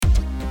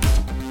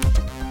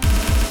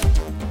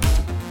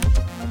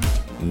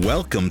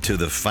Welcome to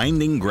the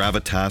Finding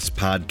Gravitas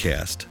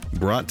podcast,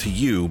 brought to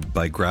you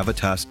by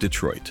Gravitas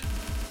Detroit.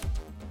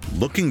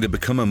 Looking to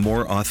become a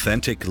more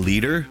authentic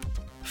leader?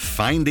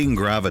 Finding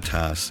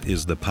Gravitas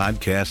is the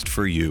podcast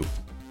for you.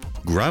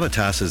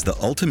 Gravitas is the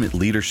ultimate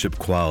leadership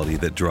quality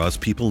that draws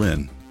people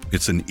in.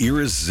 It's an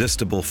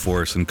irresistible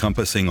force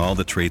encompassing all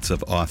the traits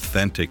of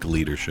authentic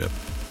leadership.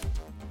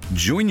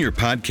 Join your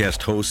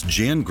podcast host,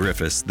 Jan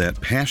Griffiths,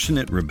 that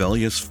passionate,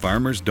 rebellious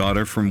farmer's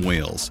daughter from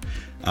Wales,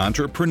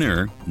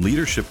 entrepreneur,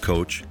 leadership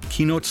coach,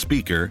 keynote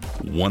speaker,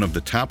 one of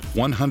the top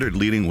 100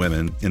 leading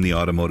women in the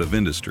automotive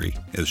industry,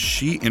 as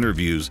she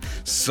interviews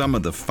some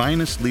of the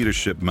finest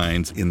leadership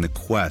minds in the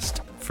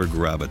quest for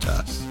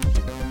gravitas.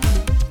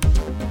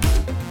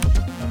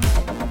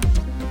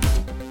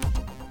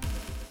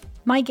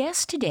 My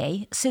guest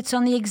today sits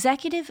on the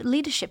executive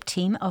leadership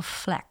team of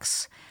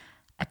Flex,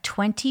 a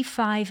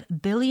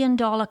 $25 billion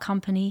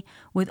company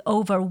with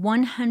over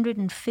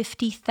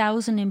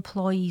 150,000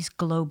 employees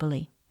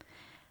globally.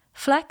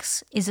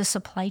 Flex is a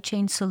supply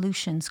chain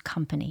solutions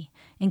company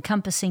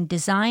encompassing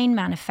design,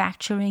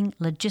 manufacturing,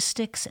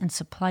 logistics, and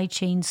supply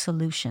chain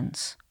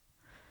solutions.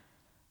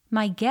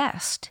 My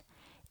guest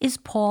is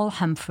Paul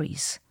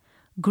Humphreys,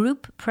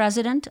 Group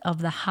President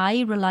of the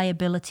High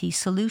Reliability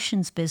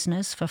Solutions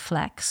business for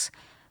Flex,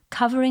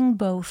 covering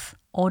both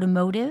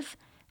automotive,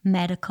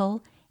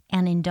 medical,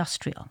 and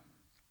industrial.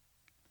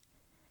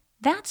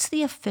 That's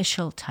the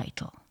official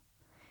title.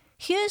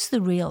 Here's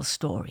the real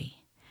story.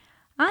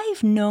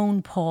 I've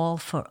known Paul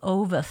for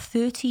over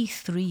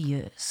 33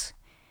 years.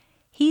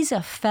 He's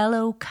a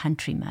fellow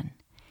countryman.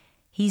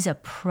 He's a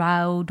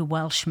proud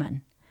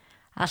Welshman,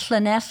 a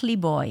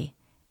Llanelli boy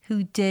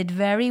who did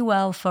very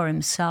well for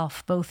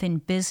himself both in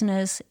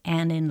business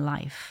and in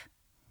life.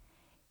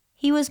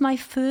 He was my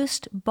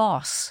first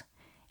boss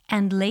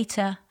and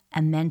later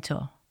a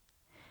mentor,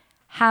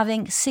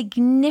 having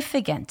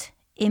significant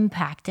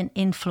impact and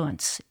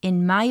influence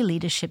in my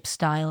leadership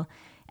style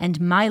and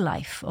my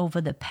life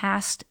over the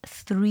past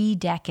 3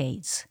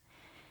 decades.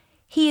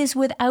 He is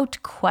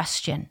without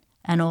question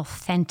an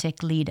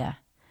authentic leader.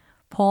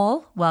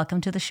 Paul,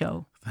 welcome to the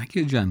show. Thank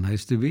you, Jen.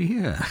 Nice to be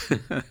here.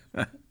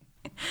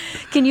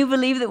 Can you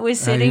believe that we're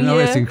sitting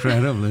here? It's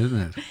incredible, isn't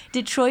it?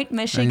 Detroit,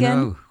 Michigan. I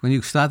know. When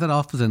you started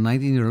off as a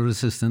 19-year-old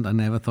assistant, I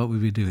never thought we'd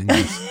be doing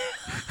this.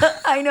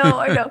 I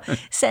know.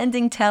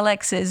 Sending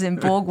telexes in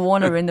Borg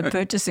Warner in the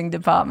purchasing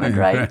department,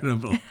 right?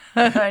 Incredible.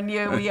 And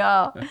here we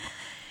are.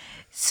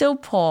 So,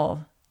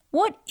 Paul,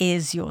 what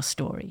is your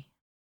story?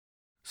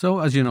 So,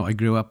 as you know, I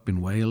grew up in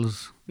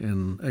Wales,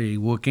 in a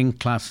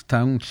working-class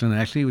town,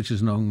 Llanelli, which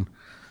is known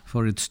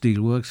for its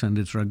steelworks and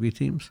its rugby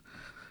teams.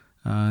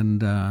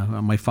 And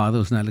my father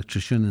was an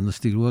electrician in the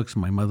steelworks.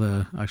 My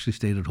mother actually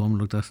stayed at home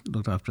and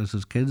looked after us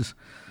as kids.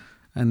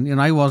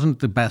 And, I wasn't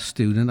the best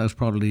student. I was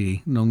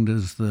probably known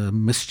as the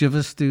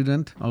mischievous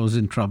student. I was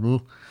in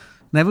trouble.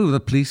 Never with the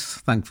police,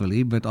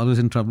 thankfully, but always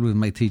in trouble with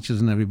my teachers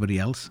and everybody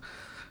else.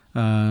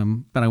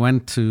 But I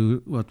went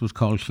to what was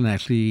called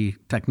Llanelli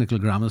Technical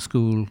Grammar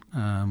School.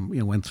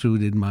 Went through,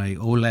 did my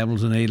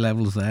O-levels and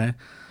A-levels there.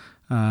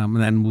 And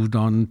then moved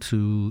on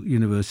to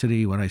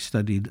university where I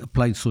studied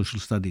applied social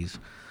studies.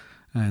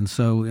 And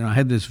so I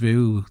had this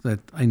view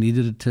that I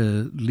needed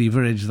to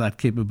leverage that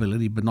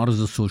capability, but not as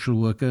a social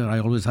worker. I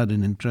always had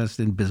an interest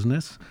in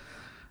business.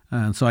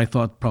 And so I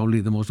thought probably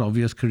the most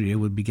obvious career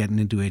would be getting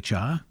into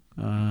HR.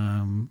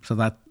 So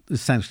that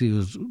essentially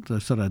was the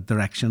sort of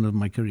direction of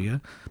my career.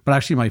 But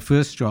actually my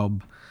first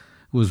job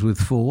was with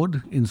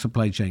Ford in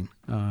supply chain.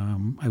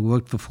 I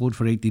worked for Ford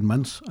for 18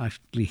 months. I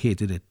actually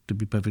hated it, to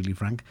be perfectly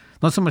frank.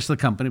 Not so much the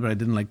company, but I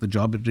didn't like the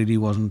job. It really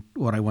wasn't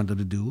what I wanted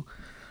to do.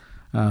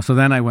 So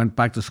then I went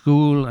back to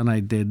school and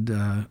I did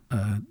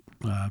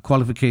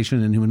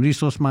qualification in human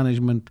resource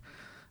management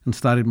and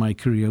started my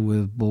career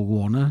with Borg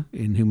Warner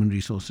in human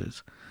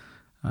resources.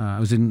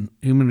 I was in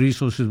human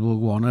resources Borg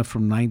Warner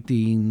from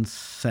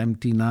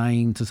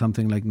 1979 to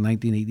something like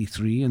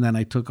 1983, and then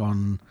I took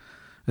on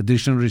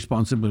additional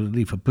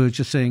responsibility for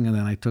purchasing, and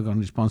then I took on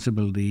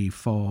responsibility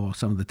for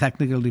some of the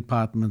technical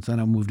departments, and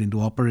I moved into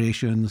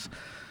operations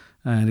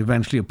and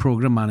eventually a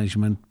program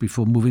management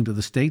before moving to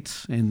the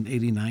States in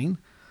 89.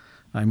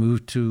 I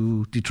moved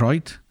to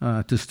Detroit,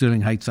 to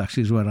Sterling Heights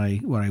actually is where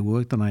I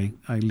worked, and I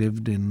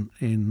lived in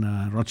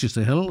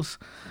Rochester Hills.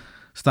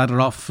 Started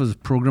off as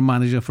program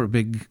manager for a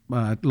big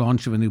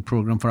launch of a new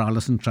program for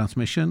Allison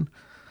Transmission.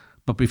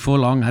 But before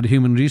long, I had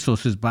human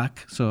resources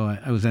back. So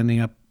I was ending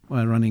up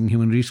running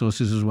human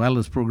resources as well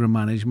as program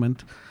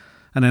management.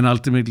 And then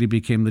ultimately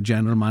became the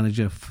general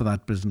manager for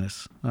that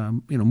business.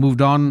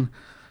 Moved on,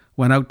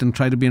 went out and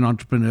tried to be an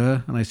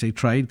entrepreneur. And I say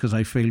tried because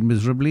I failed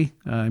miserably.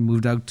 I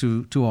moved out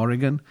to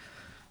Oregon.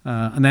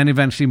 And then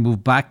eventually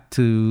moved back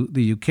to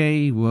the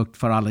UK, worked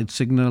for Allied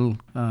Signal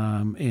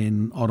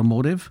in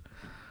automotive.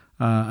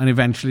 And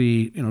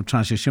eventually,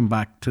 transitioned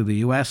back to the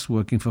US,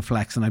 working for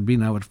Flex. And I've been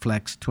now at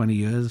Flex 20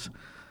 years.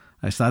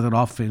 I started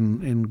off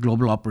in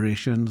global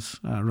operations,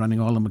 running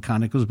all the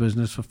mechanicals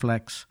business for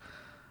Flex.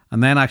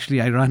 And then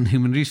actually I ran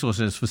human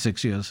resources for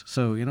 6 years.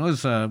 So,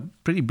 it's a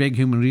pretty big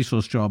human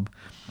resource job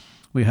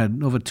We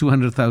had over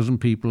 200,000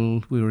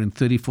 people. We were in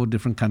 34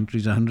 different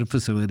countries, 100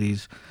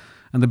 facilities.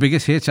 And the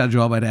biggest HR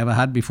job I'd ever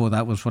had before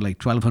that was for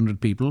like 1,200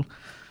 people.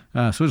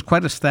 So it was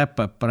quite a step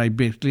up, but I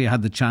basically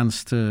had the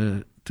chance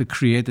to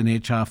create an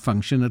HR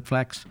function at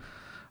Flex.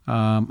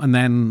 And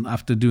then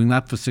after doing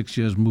that for 6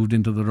 years, moved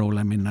into the role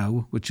I'm in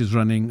now, which is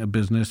running a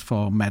business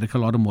for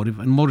medical automotive.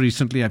 And more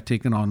recently, I've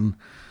taken on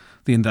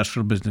the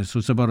industrial business. So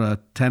it's about a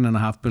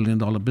 $10.5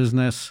 billion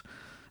business.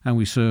 And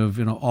we serve,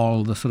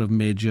 all the sort of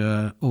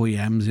major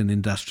OEMs in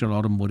industrial,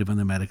 automotive, and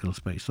the medical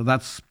space. So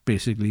that's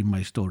basically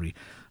my story.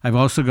 I've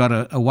also got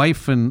a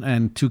wife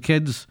and 2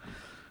 kids,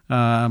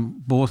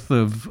 both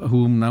of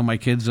whom now my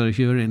kids are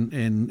here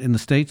in the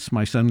States.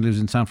 My son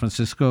lives in San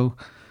Francisco.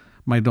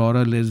 My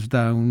daughter lives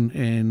down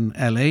in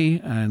LA,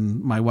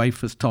 and my wife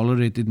has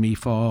tolerated me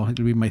it'll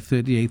be my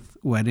 38th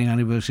wedding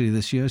anniversary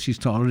this year. She's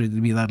tolerated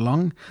me that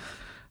long.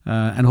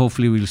 And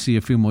hopefully we'll see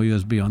a few more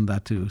years beyond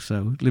that too.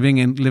 So living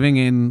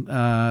in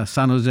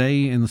San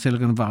Jose in the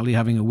Silicon Valley,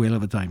 having a whale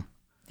of a time.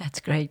 That's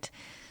great.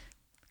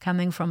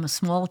 Coming from a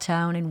small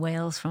town in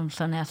Wales, from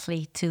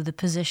Llanelli, to the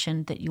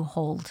position that you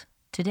hold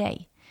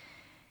today.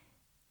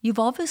 You've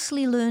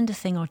obviously learned a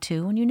thing or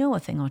two, and you know a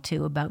thing or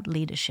two about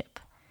leadership.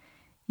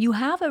 You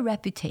have a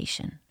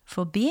reputation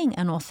for being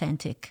an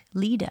authentic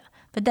leader,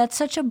 but that's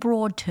such a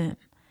broad term.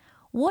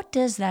 What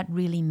does that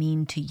really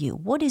mean to you?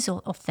 What is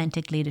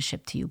authentic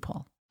leadership to you,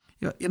 Paul?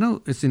 Yeah,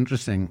 it's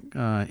interesting.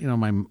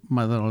 My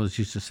mother always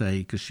used to say,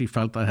 because she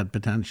felt I had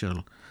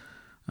potential,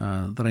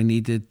 that I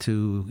needed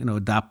to,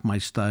 adapt my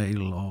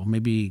style, or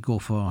maybe go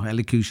for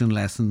elocution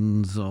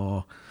lessons,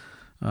 or,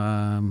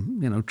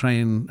 try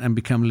and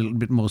become a little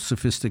bit more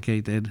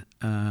sophisticated.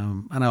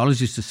 And I always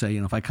used to say,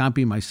 if I can't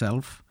be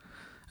myself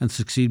and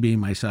succeed being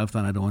myself,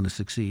 then I don't want to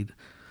succeed.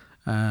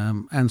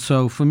 And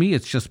so for me,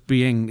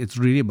 it's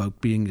really about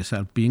being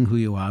yourself, being who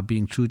you are,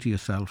 being true to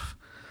yourself.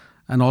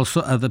 And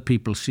also other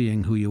people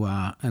seeing who you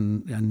are,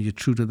 and you're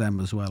true to them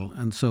as well.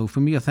 And so for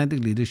me, authentic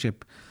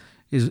leadership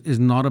is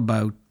not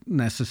about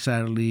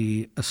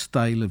necessarily a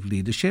style of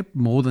leadership,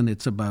 more than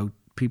it's about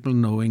people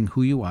knowing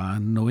who you are,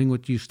 knowing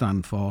what you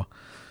stand for,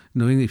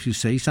 knowing if you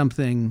say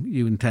something,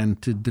 you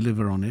intend to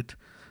deliver on it,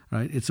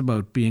 right? It's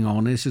about being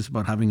honest, it's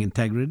about having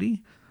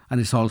integrity, and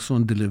it's also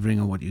on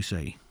delivering on what you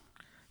say.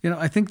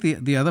 I think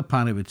the other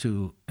part of it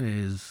too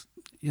is,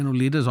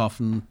 leaders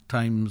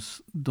oftentimes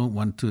don't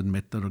want to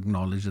admit or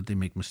acknowledge that they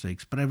make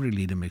mistakes, but every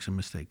leader makes a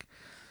mistake.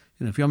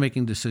 If you're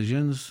making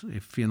decisions,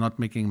 if you're not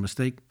making a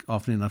mistake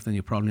often enough, then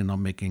you're probably not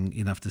making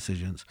enough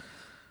decisions.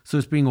 So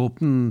it's being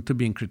open to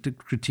being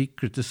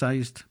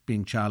criticized,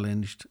 being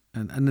challenged,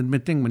 and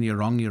admitting when you're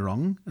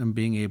wrong, and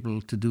being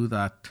able to do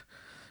that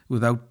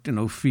without,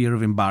 fear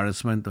of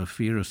embarrassment or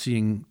fear of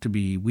seeming to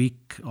be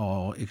weak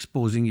or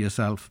exposing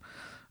yourself.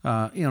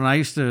 I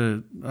used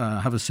to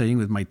have a saying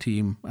with my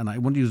team, and I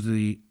won't use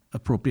the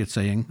appropriate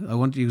saying. I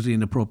won't use the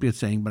inappropriate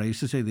saying, but I used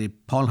to say the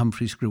Paul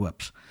Humphrey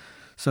screw-ups.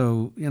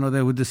 So,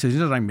 there were decisions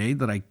that I made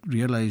that I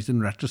realized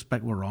in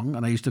retrospect were wrong,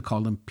 and I used to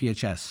call them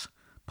PHS,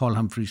 Paul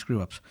Humphrey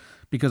screw-ups,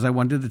 because I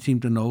wanted the team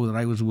to know that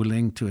I was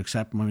willing to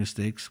accept my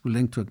mistakes,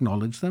 willing to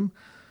acknowledge them.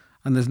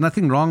 And there's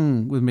nothing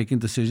wrong with making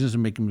decisions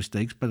and making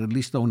mistakes, but at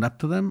least own up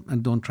to them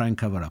and don't try and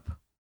cover up.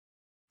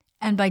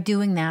 And by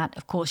doing that,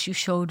 of course, you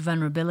showed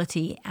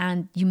vulnerability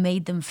and you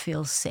made them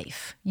feel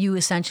safe. You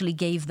essentially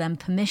gave them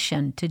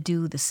permission to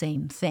do the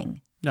same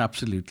thing.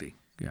 Absolutely,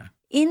 yeah.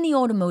 In the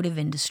automotive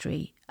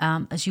industry,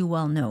 as you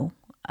well know,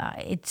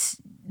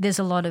 there's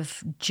a lot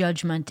of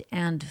judgment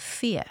and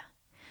fear.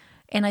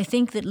 And I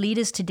think that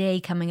leaders today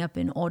coming up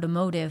in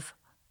automotive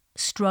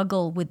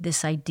struggle with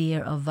this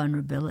idea of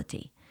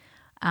vulnerability.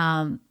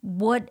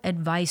 What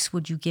advice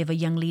would you give a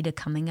young leader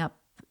coming up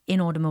in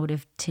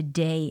automotive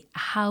today,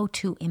 how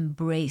to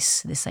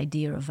embrace this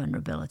idea of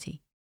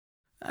vulnerability?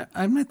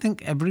 I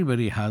think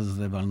everybody has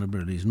their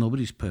vulnerabilities.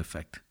 Nobody's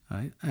perfect,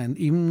 right? And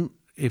even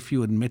if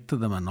you admit to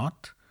them or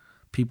not,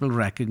 people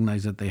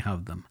recognize that they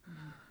have them.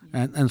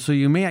 And so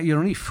you're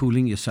only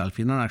fooling yourself.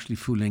 You're not actually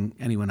fooling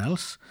anyone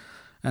else.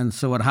 And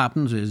so what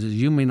happens is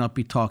you may not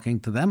be talking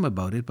to them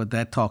about it, but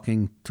they're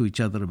talking to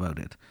each other about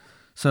it.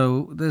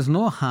 So there's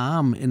no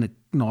harm in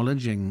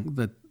acknowledging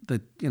that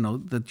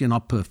you're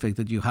not perfect,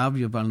 that you have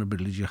your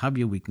vulnerabilities, you have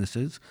your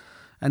weaknesses.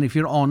 And if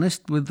you're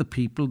honest with the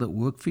people that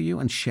work for you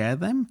and share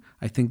them,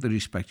 I think they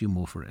respect you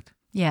more for it.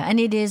 Yeah, and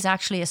it is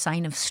actually a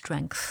sign of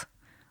strength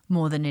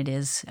more than it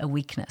is a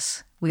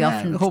weakness.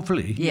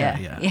 Hopefully.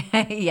 Yeah.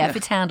 If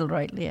it's handled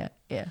right.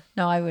 Yeah.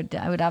 No, I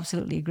would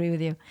absolutely agree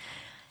with you.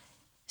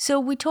 So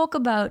we talk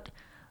about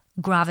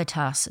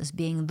gravitas as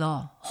being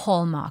the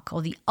hallmark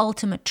or the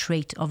ultimate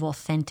trait of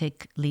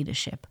authentic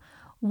leadership.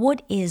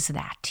 What is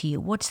that to you?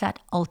 What's that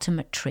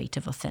ultimate trait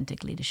of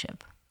authentic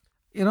leadership?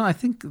 I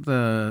think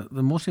the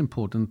most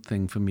important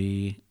thing for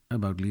me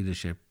about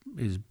leadership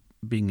is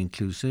being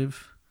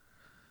inclusive,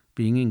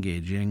 being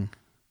engaging,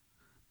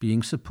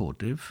 being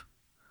supportive,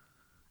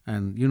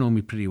 and you know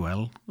me pretty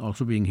well,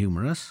 also being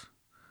humorous,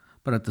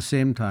 but at the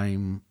same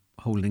time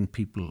holding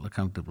people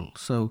accountable.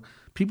 So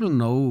people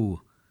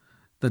know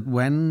that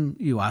when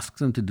you ask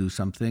them to do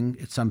something,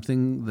 it's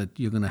something that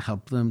you're going to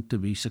help them to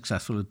be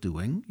successful at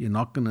doing. You're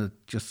not going to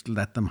just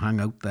let them hang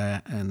out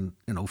there and,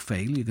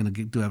 fail. You're going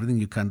to do everything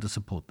you can to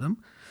support them.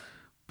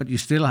 But you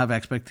still have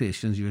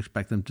expectations. You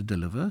expect them to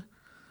deliver.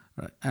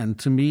 Right? And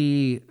to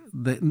me,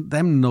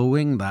 them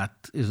knowing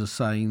that is a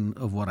sign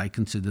of what I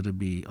consider to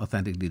be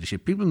authentic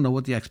leadership. People know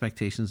what the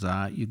expectations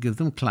are. You give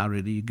them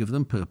clarity. You give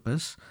them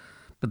purpose.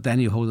 But then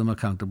you hold them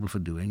accountable for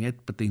doing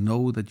it. But they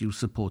know that you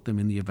support them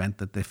in the event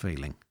that they're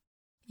failing.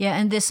 Yeah,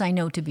 and this I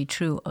know to be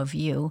true of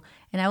you.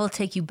 And I will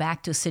take you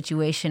back to a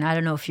situation, I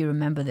don't know if you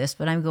remember this,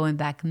 but I'm going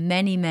back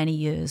many, many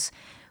years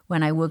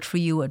when I worked for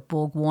you at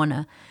Borg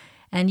Warner.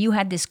 And you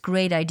had this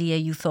great idea.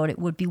 You thought it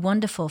would be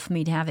wonderful for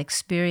me to have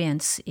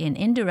experience in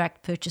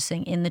indirect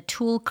purchasing in the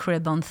tool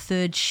crib on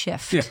third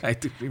shift. Yeah, I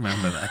do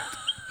remember that.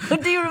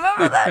 Do you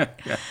remember that?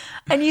 Yeah,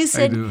 and you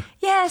said,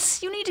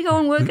 yes, you need to go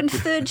and work in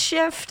third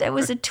shift. I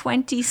was a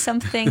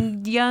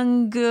 20-something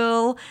young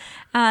girl,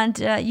 and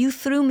you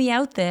threw me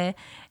out there.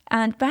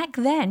 And back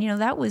then,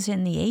 that was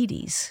in the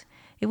 80s.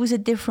 It was a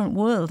different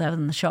world out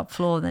on the shop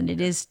floor than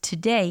it is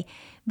today.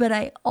 But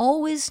I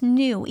always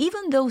knew,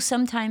 even though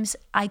sometimes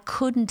I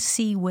couldn't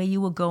see where you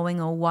were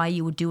going or why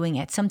you were doing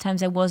it.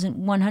 Sometimes I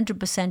wasn't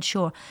 100%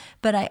 sure.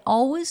 But I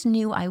always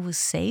knew I was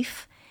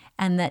safe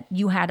and that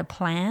you had a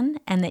plan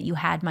and that you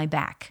had my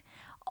back.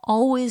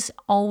 Always,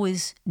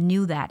 always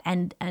knew that.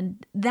 And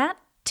that,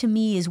 to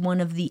me, is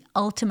one of the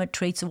ultimate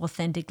traits of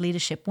authentic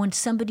leadership. When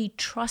somebody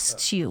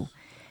trusts you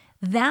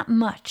that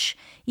much,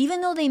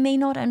 even though they may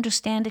not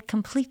understand it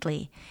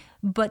completely,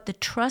 but the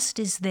trust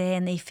is there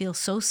and they feel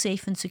so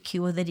safe and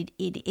secure that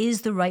it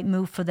is the right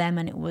move for them,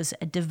 and it was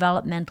a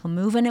developmental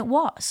move, and it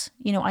was.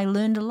 I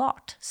learned a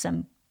lot,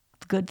 some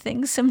good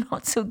things, some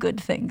not so good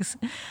things.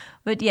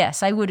 But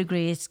yes, I would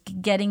agree, it's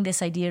getting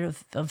this idea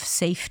of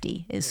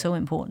safety is so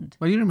important.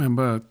 Well, you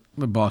remember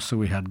the boss that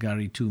we had,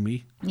 Gary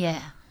Toomey?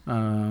 Yeah.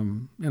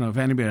 If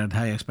anybody had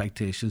high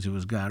expectations, it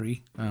was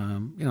Gary.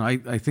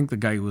 I think the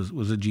guy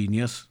was a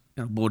genius,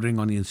 bordering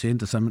on the insane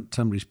to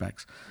some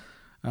respects.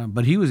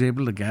 But he was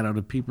able to get out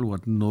of people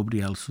what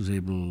nobody else was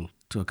able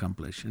to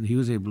accomplish. And he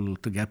was able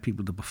to get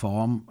people to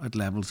perform at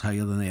levels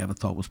higher than they ever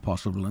thought was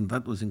possible. And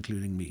that was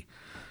including me.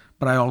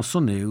 But I also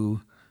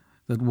knew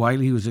that while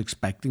he was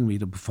expecting me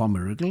to perform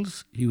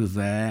miracles, he was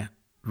there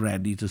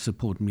ready to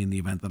support me in the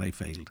event that I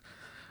failed.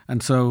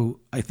 And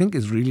so I think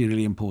it's really,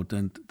 really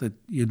important that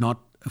you're not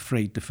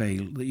afraid to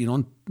fail, that you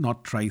don't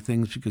not try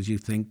things because you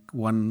think,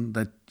 one,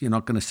 that you're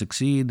not going to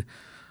succeed,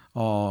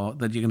 or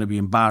that you're going to be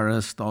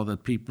embarrassed, or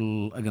that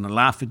people are going to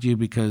laugh at you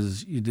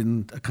because you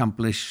didn't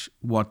accomplish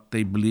what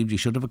they believed you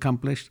should have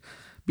accomplished.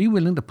 Be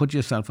willing to put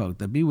yourself out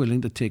there. Be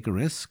willing to take a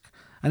risk.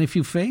 And if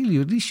you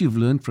fail, at least you've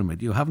learned from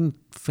it. You haven't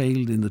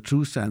failed in the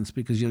true sense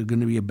because you're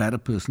going to be a better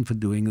person for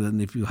doing it than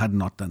if you had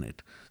not done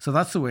it. So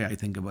that's the way I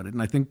think about it.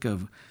 And I think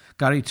of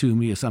Gary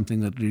Toomey as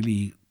something that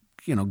really,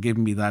 gave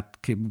me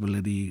that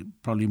capability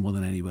probably more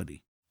than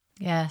anybody.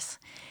 Yes.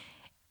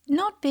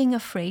 Not being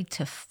afraid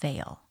to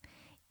fail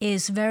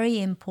is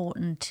very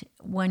important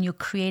when you're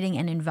creating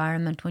an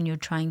environment, when you're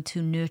trying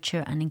to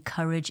nurture and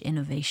encourage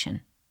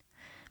innovation.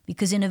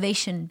 Because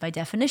innovation, by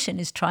definition,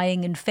 is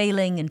trying and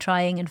failing and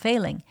trying and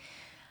failing.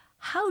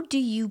 How do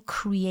you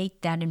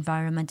create that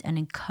environment and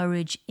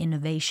encourage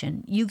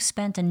innovation? You've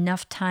spent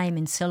enough time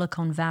in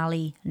Silicon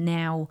Valley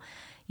now.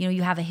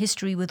 You have a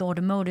history with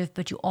automotive,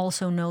 but you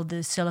also know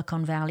the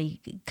Silicon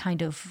Valley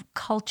kind of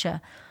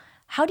culture.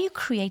 How do you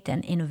create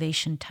an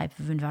innovation type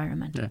of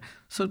environment? Yeah.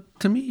 So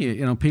to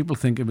me, people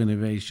think of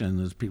innovation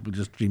as people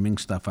just dreaming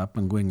stuff up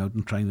and going out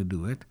and trying to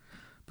do it.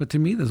 But to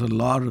me, there's a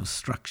lot of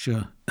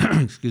structure,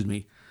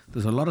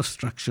 there's a lot of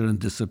structure and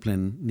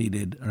discipline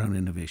needed around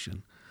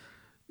innovation.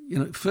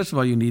 First of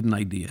all, you need an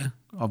idea.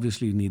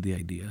 Obviously, you need the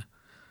idea.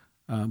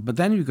 But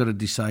then you've got to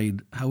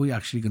decide how we're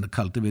actually going to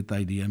cultivate the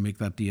idea and make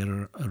that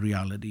idea a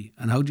reality.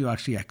 And how do you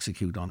actually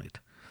execute on it?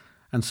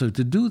 And so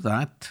to do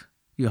that,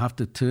 you have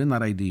to turn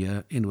that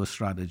idea into a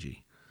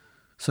strategy.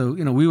 So,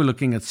 we were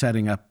looking at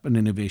setting up an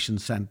innovation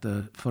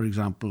center, for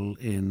example,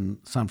 in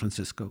San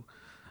Francisco.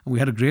 And we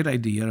had a great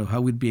idea of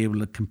how we'd be able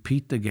to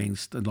compete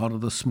against a lot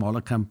of the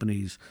smaller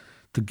companies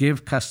to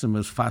give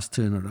customers fast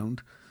turnaround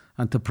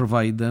and to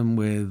provide them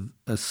with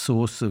a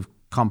source of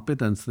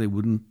competence they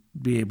wouldn't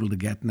be able to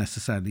get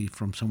necessarily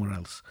from somewhere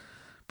else.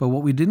 But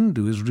what we didn't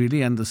do is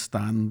really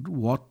understand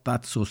what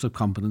that source of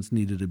competence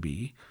needed to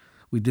be.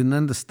 We didn't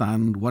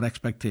understand what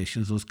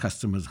expectations those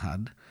customers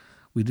had.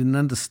 We didn't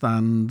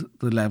understand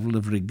the level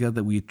of rigor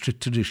that we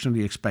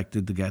traditionally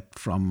expected to get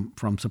from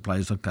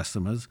suppliers or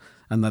customers,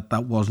 and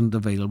that wasn't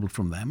available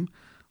from them.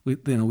 We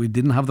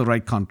didn't have the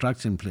right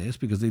contracts in place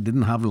because they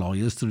didn't have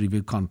lawyers to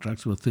review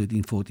contracts that were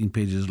 13, 14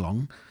 pages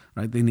long,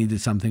 right? They needed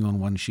something on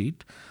one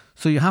sheet.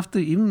 So you have to,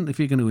 even if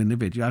you're going to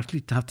innovate, you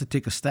actually have to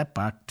take a step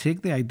back,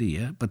 take the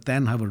idea, but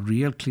then have a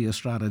real clear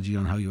strategy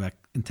on how you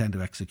intend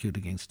to execute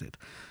against it.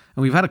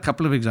 And we've had a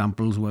couple of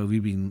examples where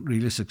we've been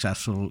really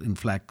successful in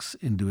Flex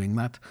in doing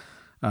that.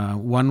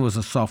 One was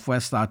a software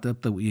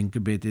startup that we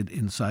incubated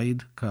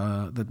inside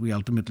that we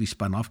ultimately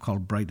spun off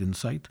called Bright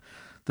Insight.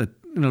 that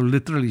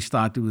literally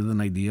started with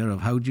an idea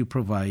of how do you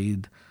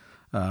provide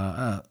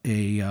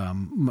a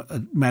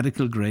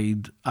medical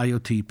grade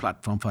IoT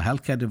platform for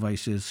healthcare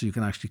devices, so you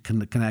can actually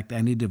connect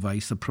any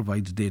device that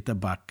provides data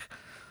back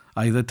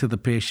either to the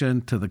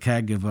patient, to the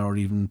caregiver, or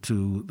even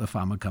to the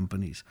pharma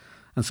companies.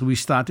 And so we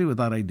started with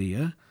that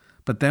idea,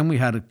 but then we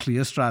had a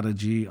clear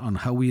strategy on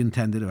how we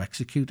intended to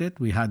execute it.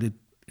 We had it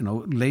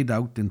laid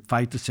out in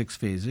 5 to 6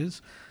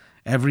 phases.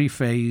 Every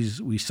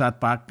phase we sat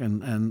back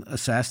and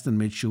assessed and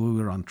made sure we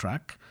were on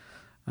track.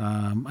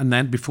 And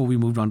then before we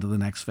moved on to the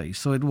next phase.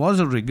 So it was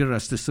a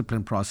rigorous,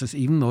 disciplined process,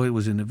 even though it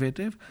was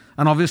innovative.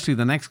 And obviously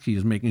the next key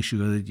is making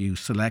sure that you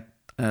select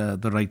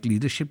the right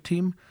leadership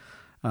team.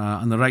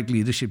 And the right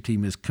leadership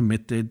team is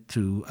committed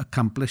to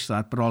accomplish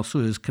that, but also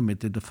is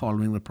committed to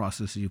following the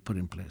processes you put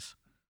in place.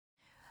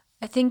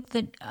 I think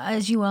that,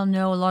 as you well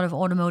know, a lot of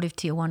automotive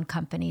tier 1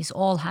 companies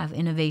all have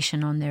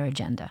innovation on their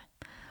agenda.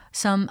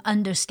 Some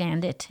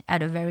understand it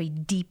at a very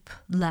deep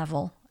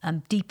level,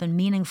 deep and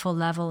meaningful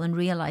level, and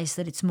realize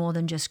that it's more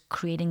than just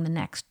creating the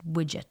next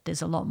widget.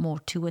 There's a lot more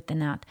to it than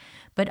that.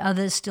 But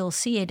others still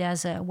see it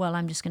as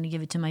I'm just going to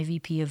give it to my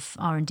VP of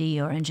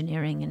R&D or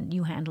engineering and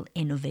you handle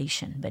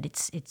innovation. But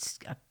it's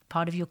a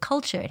part of your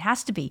culture. It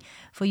has to be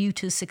for you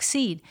to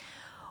succeed.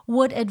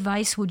 What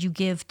advice would you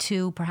give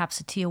to perhaps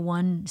a tier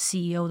 1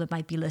 CEO that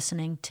might be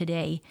listening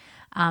today,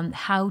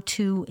 how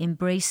to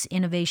embrace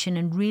innovation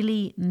and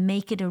really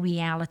make it a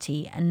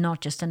reality and not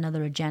just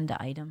another agenda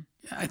item?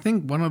 I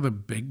think one of the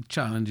big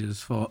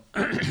challenges for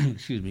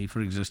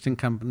for existing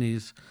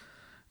companies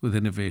with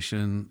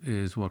innovation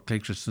is what Clay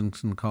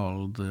Christensen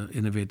called the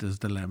innovator's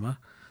dilemma.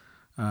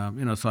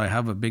 So I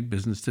have a big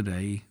business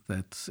today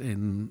that's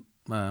in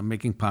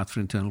making parts for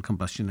internal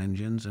combustion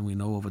engines, and we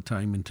know over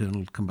time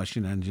internal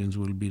combustion engines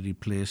will be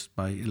replaced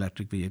by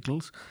electric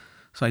vehicles.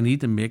 So I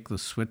need to make the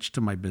switch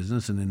to my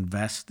business and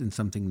invest in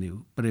something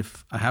new. But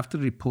if I have to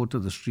report to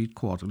the street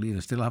quarterly and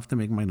I still have to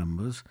make my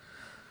numbers,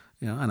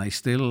 and I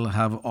still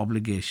have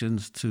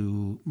obligations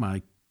to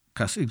my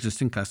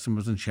existing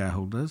customers and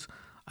shareholders,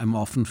 I'm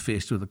often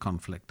faced with a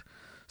conflict.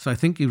 So I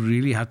think you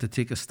really have to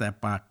take a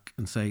step back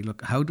and say,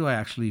 look, how do I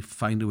actually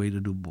find a way to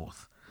do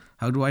both?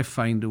 How do I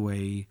find a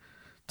way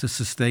to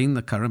sustain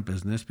the current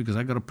business, because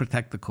I've got to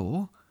protect the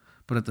core,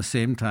 but at the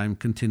same time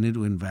continue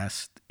to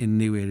invest in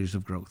new areas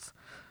of growth.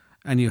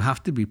 And you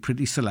have to be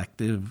pretty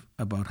selective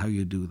about how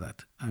you do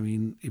that. I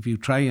mean, if you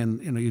try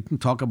and, you can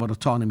talk about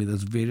autonomy,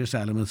 there's various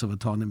elements of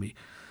autonomy.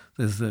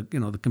 There's the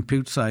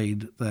compute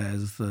side,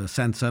 there's the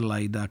sensor,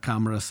 LiDAR,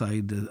 camera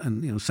side,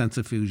 and,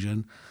 sensor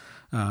fusion.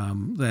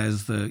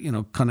 There's the,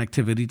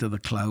 connectivity to the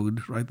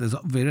cloud, right? There's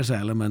various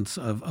elements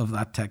of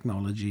that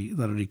technology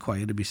that are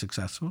required to be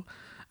successful.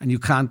 And you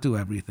can't do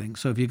everything.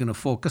 So if you're going to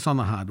focus on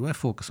the hardware,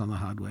 focus on the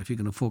hardware. If you're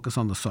going to focus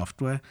on the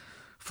software,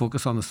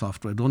 focus on the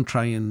software. Don't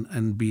try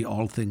and be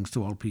all things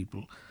to all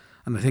people.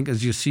 And I think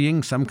as you're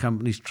seeing some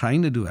companies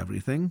trying to do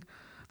everything,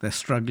 they're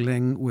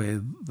struggling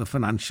with the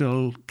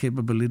financial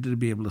capability to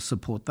be able to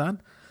support that,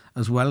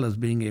 as well as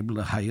being able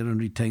to hire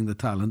and retain the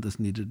talent that's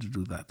needed to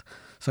do that.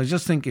 So I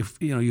just think if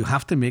you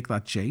have to make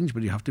that change,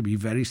 but you have to be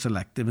very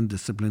selective and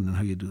disciplined in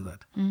how you do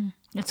that.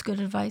 That's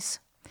good advice.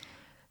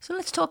 So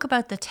let's talk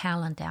about the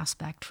talent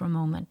aspect for a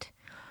moment.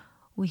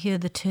 We hear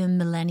the term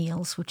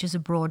millennials, which is a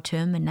broad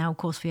term, and now, of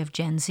course, we have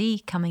Gen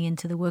Z coming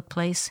into the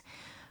workplace.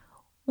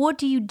 What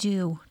do you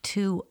do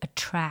to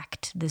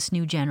attract this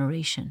new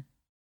generation?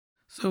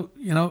 So,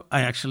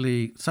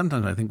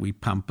 sometimes I think we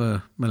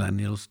pamper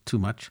millennials too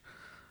much.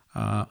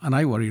 And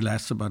I worry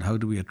less about how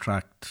do we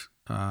attract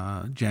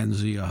Gen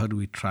Z or how do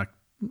we attract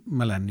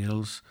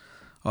millennials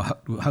or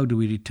how do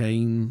we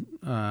retain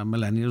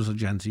millennials or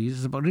Gen Zs.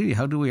 It's about really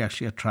how do we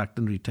actually attract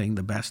and retain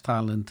the best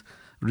talent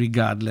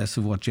regardless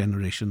of what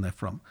generation they're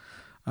from.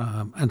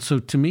 And so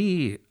to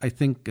me, I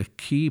think a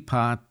key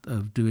part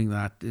of doing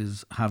that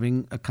is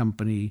having a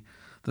company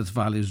that's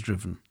values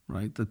driven,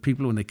 right? That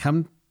people, when they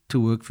come to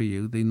work for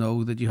you, they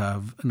know that you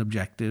have an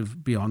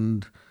objective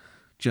beyond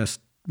just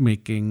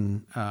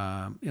making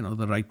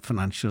the right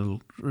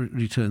financial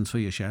returns for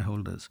your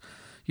shareholders.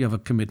 You have a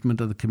commitment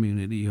to the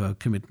community, you have a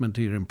commitment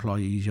to your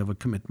employees, you have a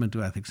commitment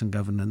to ethics and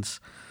governance,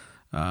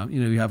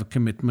 you have a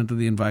commitment to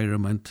the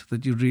environment,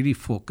 that you really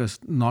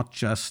focused not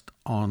just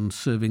on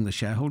serving the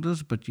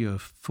shareholders, but you're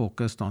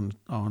focused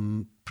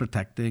on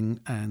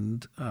protecting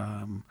and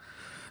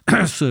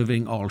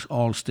serving all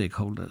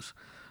stakeholders.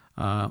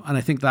 And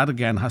I think that,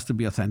 again, has to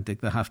be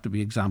authentic. There have to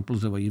be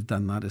examples of where you've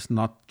done that. It's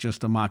not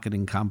just a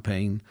marketing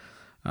campaign,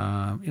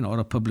 or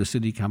a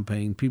publicity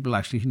campaign. People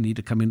actually need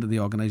to come into the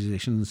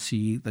organization and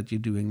see that you're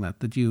doing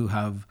that you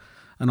have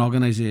an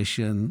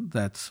organization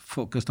that's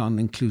focused on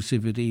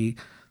inclusivity,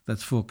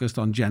 that's focused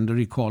on gender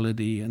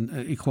equality and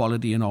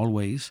equality in all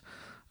ways.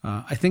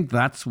 I think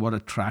that's what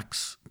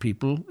attracts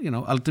people.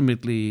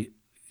 Ultimately,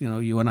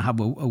 you want to have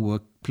a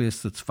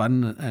workplace that's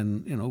fun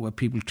and, where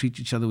people treat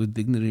each other with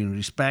dignity and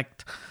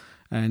respect.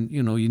 And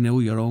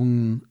your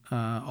own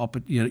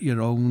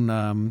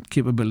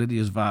capability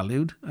is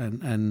valued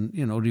and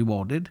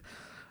rewarded.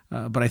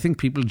 But I think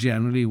people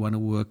generally want to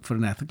work for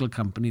an ethical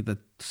company that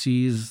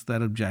sees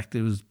their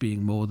objective as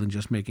being more than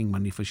just making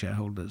money for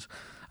shareholders.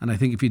 And I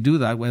think if you do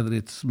that, whether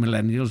it's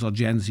millennials or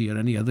Gen Z or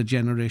any other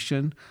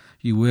generation,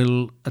 you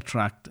will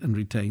attract and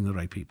retain the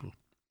right people.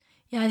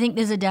 Yeah, I think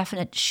there's a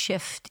definite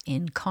shift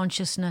in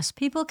consciousness.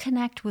 People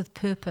connect with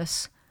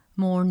purpose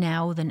more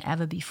now than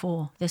ever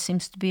before. There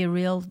seems to be a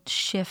real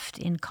shift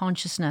in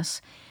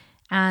consciousness,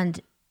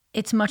 and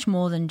it's much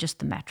more than just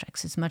the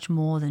metrics. It's much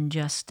more than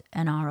just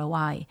an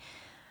ROI.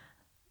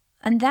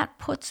 And that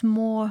puts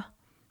more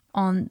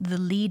on the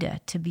leader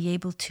to be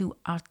able to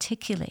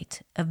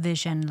articulate a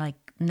vision like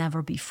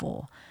never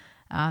before.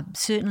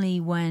 Certainly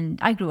when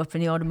I grew up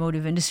in the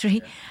automotive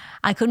industry,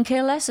 I couldn't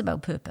care less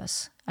about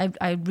purpose.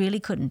 I really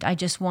couldn't. I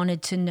just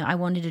wanted to know, I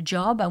wanted a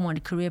job, I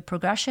wanted career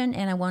progression,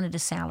 and I wanted a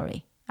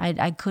salary.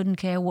 I couldn't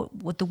care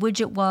what the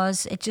widget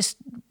was. It just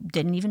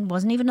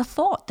wasn't even a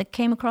thought that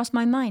came across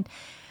my mind.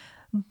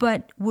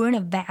 But we're in a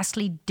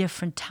vastly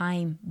different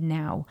time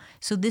now.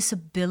 So this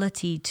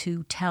ability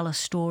to tell a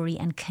story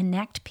and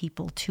connect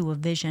people to a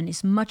vision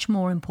is much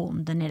more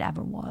important than it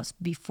ever was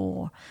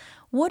before.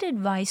 What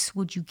advice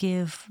would you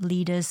give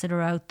leaders that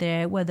are out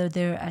there, whether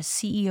they're a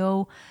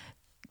CEO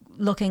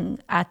looking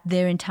at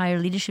their entire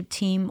leadership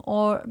team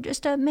or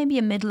just maybe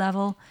a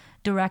mid-level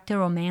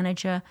director or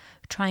manager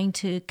trying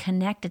to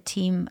connect a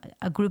team,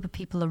 a group of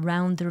people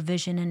around their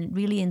vision and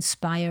really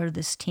inspire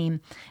this team?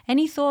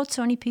 Any thoughts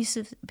or any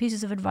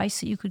pieces of advice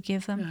that you could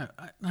give them? Yeah,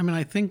 I mean,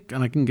 I think,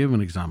 and I can give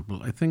an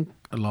example, I think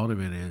a lot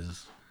of it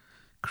is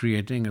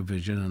creating a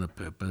vision and a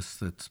purpose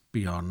that's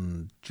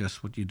beyond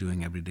just what you're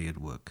doing every day at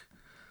work.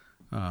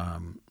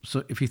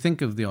 So if you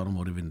think of the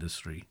automotive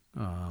industry,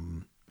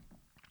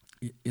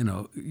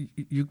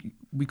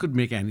 we could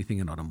make anything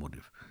in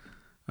automotive.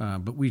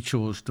 But we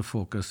chose to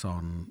focus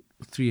on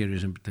 3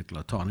 areas in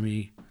particular: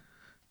 autonomy,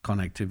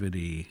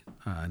 connectivity,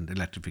 and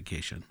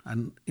electrification.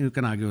 And you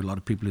can argue a lot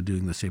of people are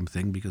doing the same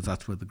thing because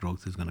that's where the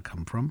growth is going to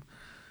come from.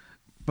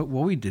 But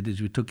what we did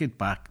is we took it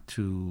back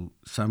to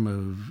some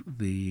of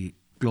the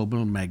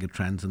global mega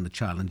trends and the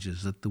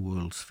challenges that the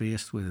world's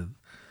faced with.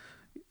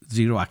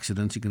 Zero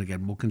accidents, you're going to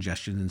get more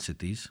congestion in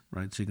cities,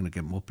 right? So you're going to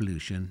get more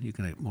pollution, you're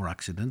going to get more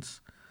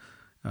accidents.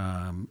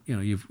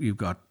 You've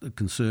got a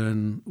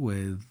concern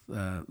with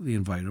the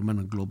environment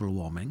and global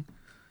warming.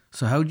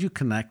 So how do you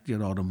connect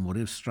your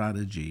automotive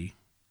strategy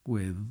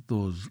with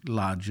those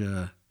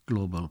larger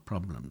global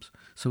problems?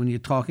 So when you're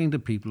talking to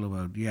people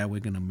about, we're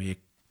going to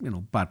make,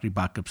 battery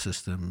backup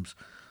systems,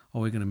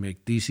 or we're going to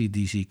make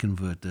DC-DC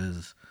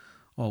converters,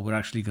 or we're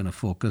actually going to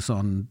focus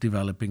on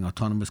developing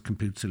autonomous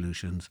compute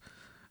solutions,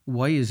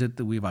 why is it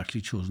that we've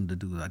actually chosen to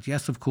do that?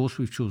 Yes, of course,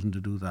 we've chosen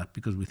to do that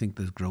because we think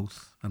there's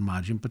growth and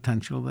margin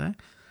potential there,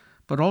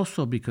 but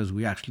also because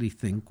we actually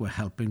think we're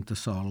helping to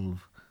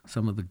solve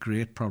some of the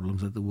great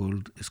problems that the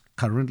world is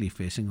currently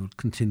facing or will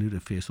continue to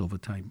face over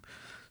time.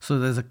 So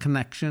there's a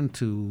connection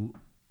to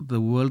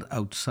the world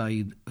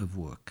outside of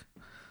work.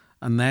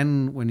 And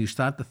then when you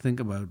start to think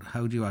about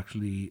how do you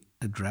actually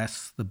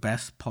address the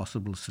best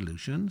possible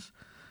solutions,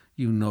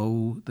 you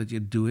know that you're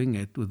doing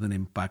it with an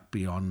impact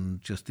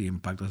beyond just the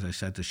impact, as I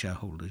said, to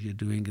shareholders. You're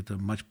doing it a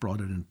much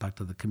broader impact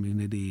to the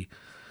community,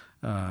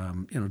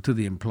 to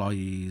the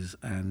employees,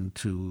 and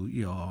to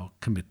your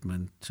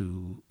commitment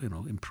to,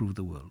 improve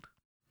the world.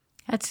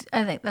 I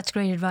think that's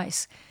great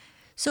advice.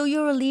 So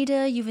you're a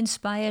leader, you've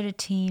inspired a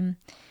team.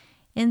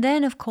 And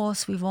then, of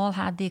course, we've all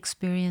had the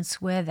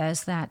experience where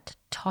there's that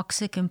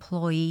toxic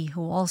employee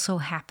who also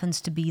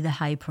happens to be the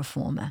high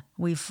performer.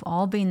 We've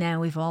all been there.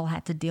 We've all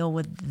had to deal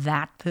with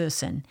that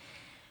person.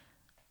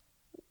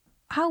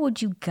 How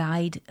would you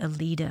guide a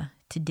leader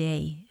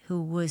today who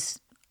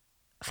was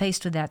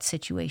faced with that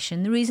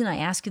situation? The reason I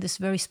ask you this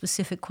very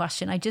specific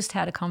question, I just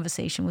had a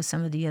conversation with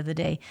somebody the other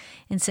day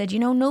and said,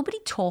 nobody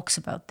talks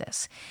about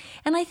this.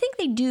 And I think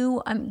they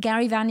do.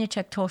 Gary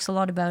Vaynerchuk talks a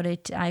lot about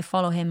it. I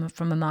follow him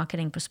from a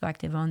marketing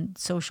perspective on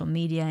social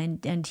media.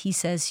 And he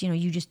says,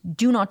 you just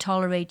do not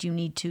tolerate. You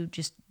need to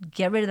just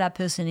get rid of that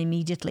person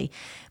immediately.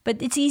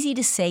 But it's easy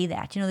to say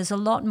that. There's a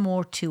lot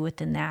more to it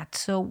than that.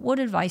 So what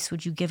advice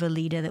would you give a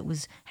leader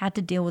that had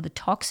to deal with a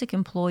toxic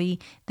employee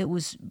that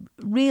was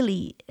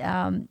really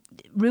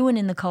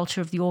ruining the culture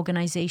of the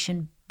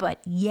organization,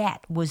 but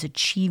yet was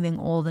achieving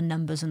all the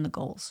numbers and the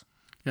goals?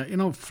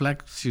 Yeah,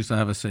 Flex used to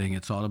have a saying,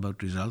 it's all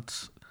about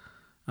results.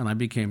 And I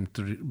began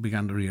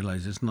to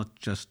realize it's not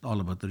just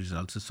all about the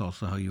results, it's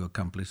also how you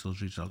accomplish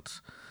those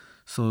results.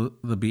 So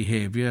the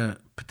behavior,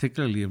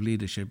 particularly of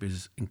leadership,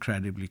 is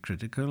incredibly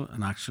critical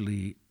and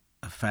actually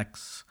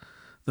affects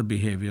the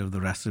behavior of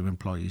the rest of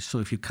employees. So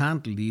if you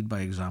can't lead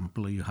by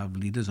example, or you have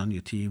leaders on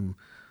your team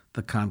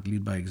that can't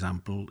lead by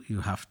example,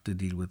 you have to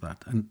deal with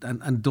that.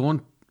 And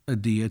don't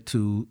adhere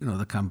to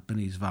the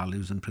company's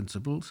values and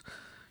principles.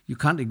 You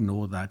can't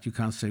ignore that. You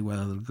can't say,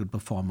 well, they're a good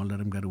performer, let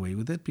them get away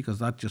with it, because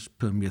that just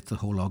permeates the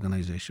whole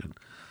organization.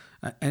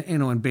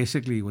 And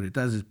basically what it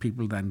does is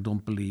people then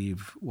don't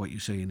believe what you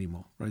say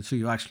anymore, right? So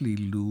you actually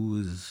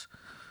lose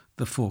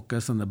the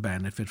focus and the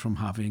benefit from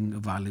having a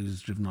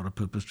values-driven or a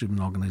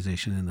purpose-driven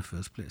organization in the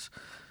first place.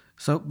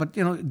 So, but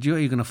are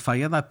you going to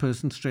fire that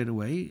person straight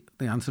away?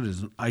 The answer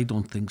is, I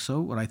don't think so.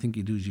 What I think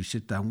you do is you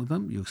sit down with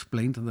them, you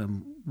explain to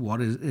them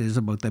what it is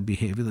about their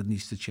behavior that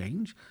needs to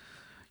change.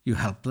 You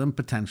help them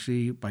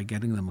potentially by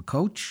getting them a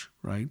coach,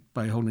 right?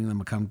 By holding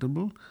them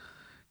accountable,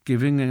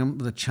 giving them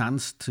the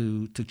chance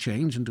to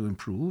change and to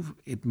improve.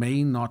 It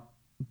may not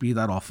be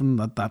that often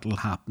that will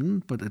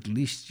happen, but at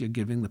least you're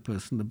giving the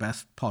person the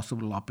best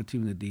possible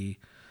opportunity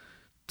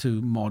to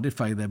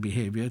modify their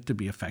behavior to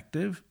be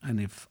effective.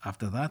 And if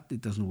after that it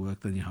doesn't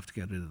work, then you have to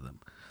get rid of them.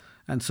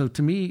 And so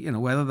to me,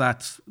 whether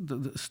that's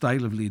the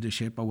style of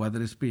leadership or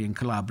whether it's being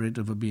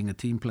collaborative or being a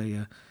team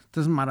player,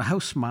 doesn't matter how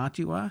smart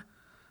you are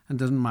and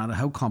doesn't matter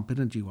how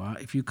competent you are.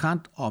 If you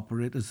can't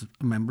operate as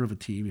a member of a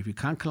team, if you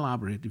can't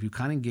collaborate, if you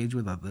can't engage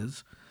with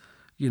others,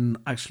 you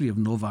actually have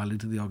no value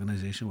to the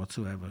organization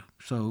whatsoever.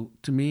 So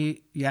to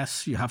me,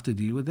 yes, you have to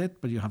deal with it,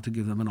 but you have to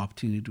give them an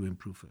opportunity to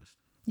improve first.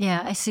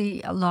 Yeah, I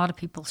see a lot of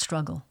people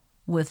struggle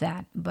with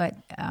that. But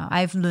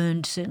I've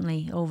learned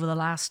certainly over the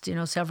last,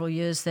 several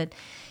years that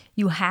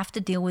you have to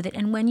deal with it.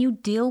 And when you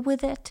deal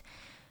with it,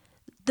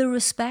 the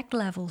respect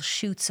level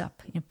shoots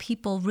up.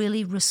 People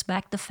really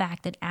respect the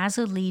fact that as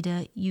a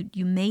leader,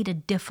 you made a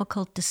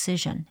difficult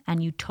decision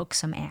and you took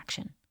some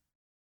action.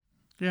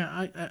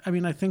 Yeah,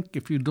 I think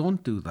if you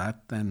don't do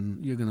that, then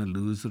you're going to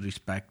lose the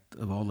respect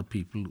of all the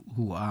people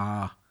who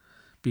are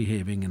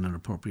behaving in an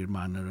appropriate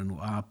manner and who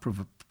are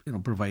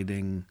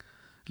providing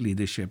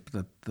leadership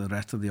that the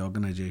rest of the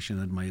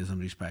organization admires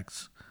and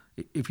respects.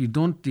 If you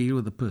don't deal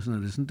with the person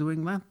that isn't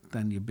doing that,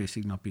 then you're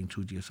basically not being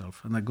true to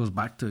yourself. And that goes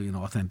back to,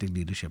 authentic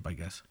leadership, I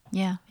guess.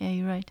 Yeah,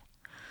 you're right.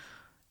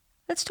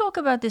 Let's talk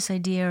about this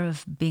idea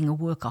of being a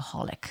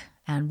workaholic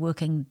and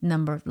working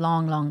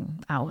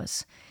long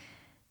hours.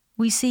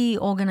 We see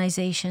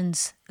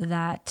organizations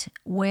that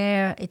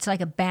where it's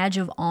like a badge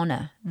of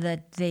honor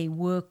that they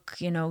work,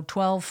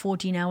 12,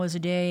 14 hours a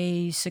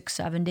day, 6,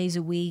 7 days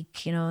a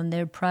week, and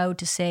they're proud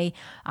to say,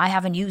 I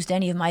haven't used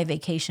any of my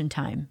vacation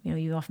time.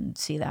 You often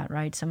see that,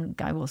 right? Some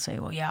guy will say,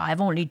 well, yeah,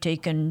 I've only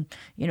taken,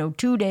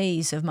 2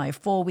 days of my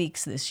 4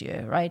 weeks this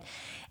year, right?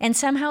 And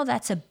somehow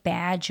that's a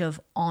badge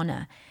of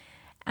honor.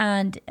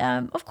 And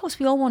of course,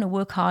 we all want to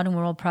work hard and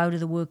we're all proud of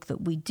the work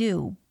that we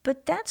do,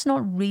 but that's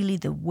not really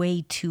the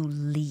way to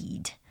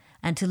lead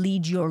and to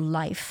lead your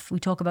life. We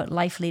talk about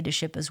life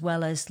leadership as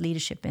well as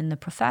leadership in the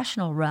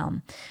professional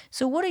realm.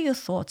 So what are your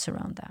thoughts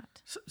around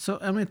that? So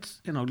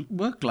it's,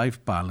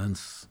 work-life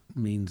balance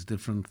means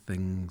different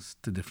things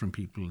to different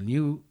people. And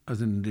you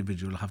as an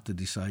individual have to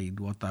decide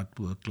what that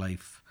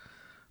work-life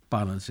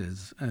balance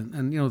is.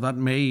 And that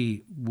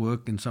may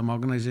work in some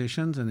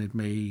organizations and it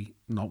may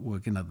not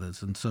work in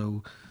others. And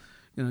so,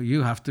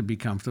 you have to be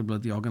comfortable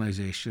that the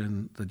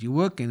organization that you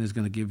work in is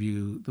going to give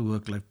you the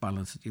work-life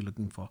balance that you're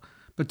looking for.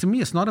 But to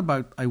me, it's not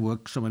about I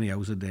work so many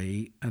hours a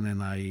day and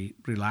then I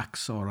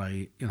relax or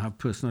I have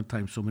personal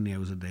time so many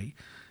hours a day.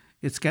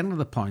 It's getting to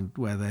the point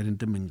where they're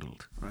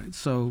intermingled, right?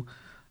 So,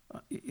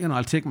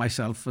 I'll take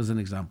myself as an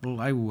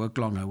example. I work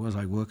long hours,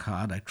 I work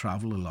hard, I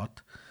travel a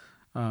lot.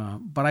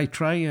 But I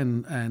try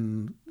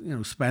and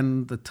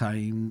spend the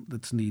time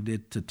that's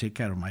needed to take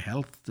care of my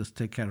health, to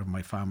take care of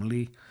my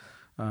family.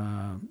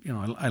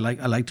 I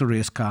like to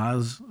race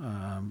cars.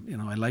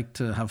 I like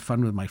to have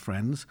fun with my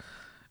friends.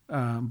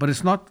 But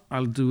it's not.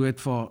 I'll do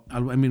it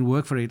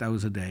work for 8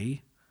 hours a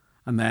day,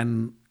 and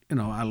then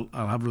I'll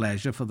have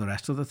leisure for the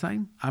rest of the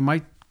time. I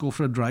might go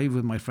for a drive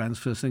with my friends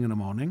first thing in the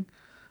morning,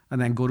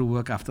 and then go to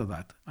work after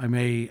that. I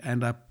may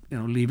end up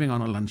leaving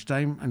on a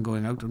lunchtime and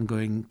going out and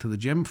going to the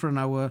gym for an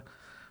hour.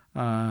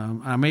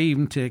 I may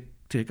even take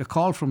a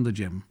call from the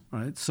gym,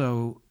 right?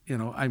 So,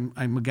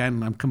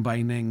 I'm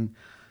combining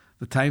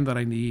the time that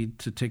I need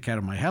to take care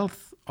of my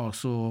health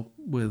also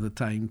with the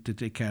time to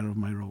take care of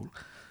my role.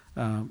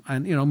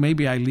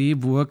 Maybe I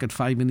leave work at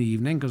 5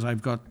 p.m. because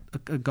I've got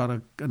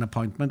an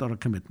appointment or a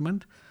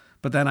commitment.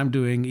 But then I'm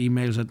doing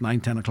emails at 9,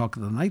 10 o'clock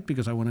at the night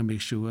because I want to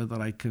make sure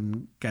that I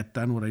can get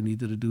done what I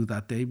needed to do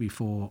that day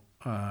before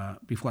I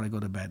go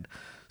to bed.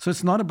 So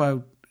it's not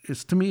about,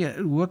 to me,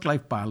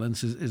 work-life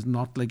balance is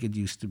not like it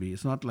used to be.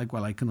 It's not like,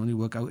 well, I can only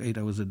work out 8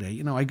 hours a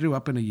day. I grew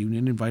up in a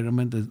union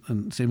environment,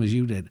 and same as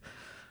you did,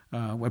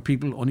 where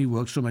people only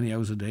work so many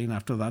hours a day, and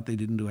after that they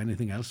didn't do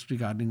anything else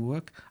regarding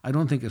work. I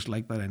don't think it's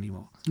like that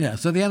anymore. Yeah,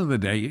 so at the end of the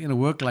day,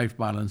 work-life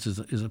balance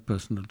is a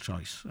personal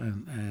choice,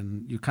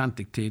 and you can't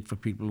dictate for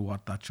people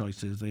what that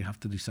choice is. They have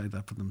to decide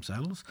that for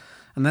themselves,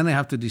 and then they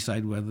have to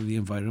decide whether the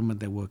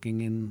environment they're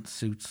working in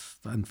suits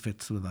and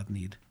fits with that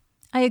need.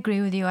 I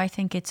agree with you. I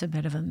think it's a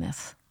bit of a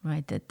myth,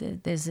 right?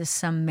 That there's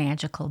some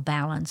magical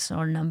balance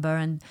or number,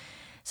 and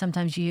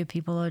sometimes you hear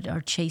people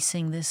are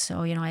chasing this,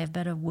 I have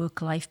better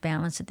work-life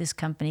balance at this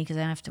company because I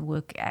don't have to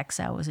work X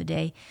hours a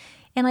day.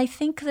 And I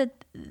think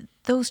that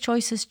those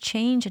choices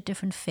change at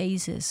different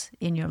phases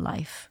in your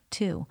life,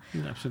 too.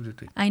 Yeah,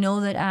 absolutely. I know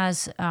that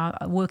as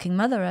a working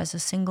mother, as a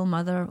single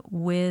mother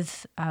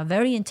with a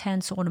very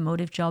intense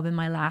automotive job in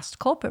my last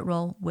corporate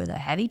role with a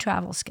heavy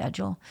travel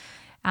schedule,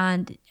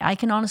 And I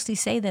can honestly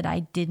say that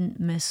I didn't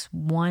miss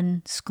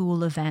one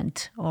school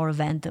event or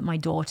event that my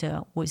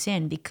daughter was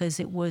in because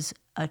it was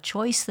a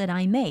choice that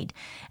I made.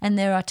 And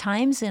there are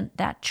times when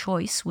that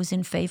choice was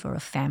in favor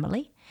of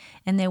family,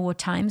 and there were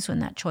times when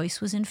that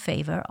choice was in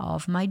favor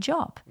of my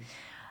job.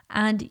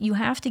 And you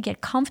have to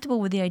get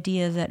comfortable with the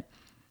idea that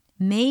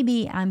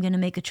maybe I'm going to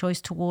make a choice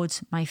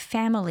towards my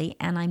family,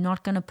 and I'm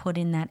not going to put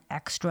in that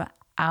extra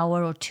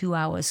hour or 2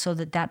 hours so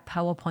that that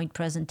PowerPoint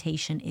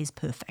presentation is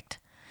perfect.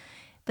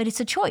 But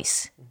it's a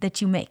choice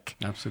that you make.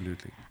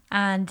 Absolutely.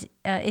 And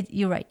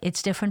you're right.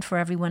 It's different for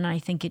everyone. I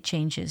think it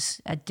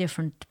changes at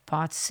different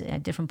parts,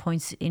 at different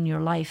points in your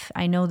life.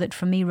 I know that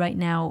for me right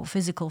now,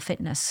 physical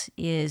fitness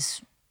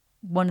is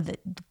one of the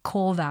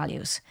core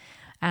values.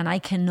 And I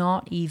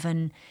cannot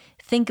even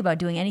think about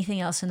doing anything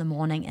else in the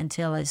morning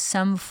until there's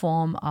some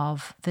form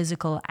of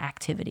physical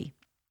activity.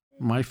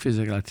 My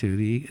physical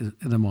activity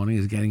in the morning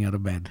is getting out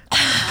of bed.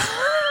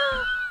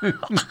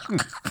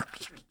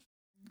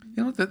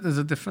 You know, there's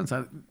a difference.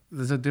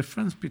 There's a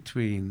difference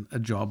between a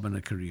job and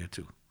a career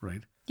too,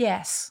 right?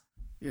 Yes.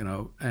 You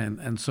know,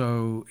 and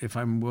so if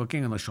I'm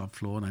working on a shop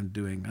floor and I'm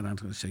going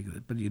to say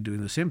that, but you're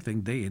doing the same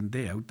thing day in,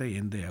 day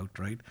out,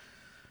 right?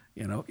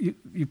 You know,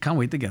 you can't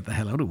wait to get the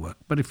hell out of work.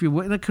 But if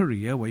you're in a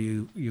career where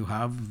you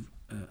have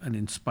an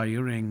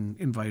inspiring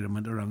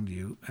environment around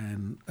you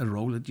and a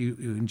role that you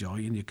enjoy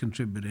and you're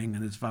contributing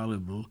and it's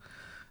valuable,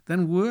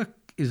 then work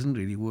isn't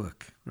really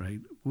work, right?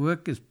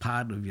 Work is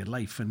part of your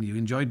life and you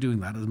enjoy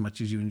doing that as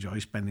much as you enjoy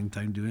spending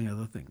time doing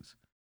other things.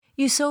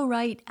 You're so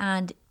right.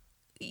 And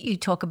you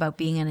talk about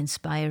being an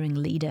inspiring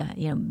leader.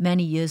 You know,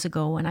 many years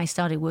ago when I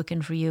started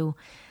working for you,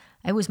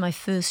 it was my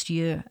first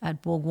year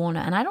at Borg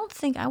Warner. And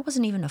I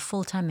wasn't even a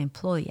full-time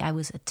employee. I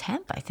was a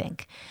temp, I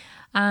think.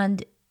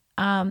 And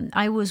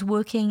I was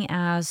working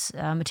as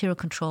a material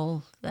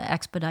control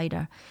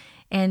expediter.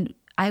 And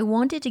I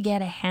wanted to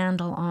get a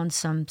handle on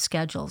some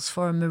schedules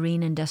for a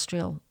marine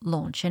industrial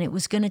launch, and it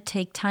was going to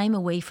take time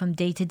away from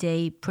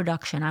day-to-day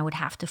production. I would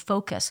have to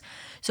focus.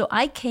 So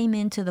I came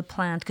into the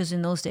plant, because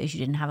in those days you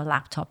didn't have a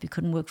laptop, you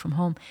couldn't work from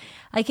home.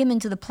 I came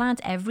into the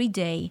plant every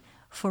day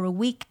for a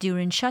week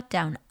during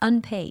shutdown,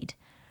 unpaid.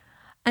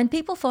 And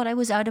people thought I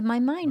was out of my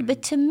mind.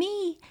 But to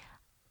me,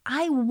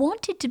 I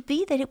wanted to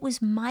be that. It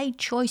was my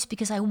choice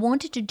because I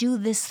wanted to do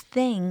this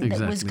thing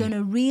that was going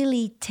to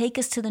really take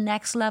us to the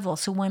next level.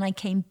 So when I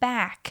came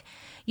back,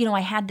 you know, I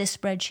had this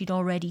spreadsheet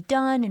already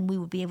done and we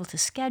would be able to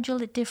schedule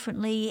it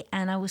differently.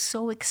 And I was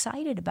so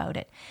excited about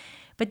it.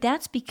 But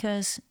that's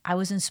because I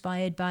was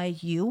inspired by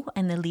you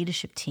and the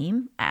leadership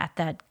team at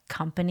that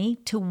company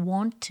to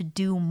want to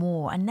do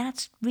more. And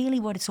that's really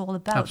what it's all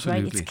about,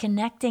 Absolutely. right? It's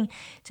connecting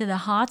to the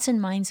hearts and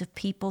minds of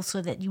people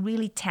so that you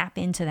really tap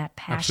into that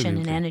passion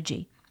Absolutely. and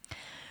energy.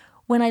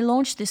 When I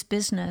launched this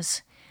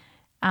business,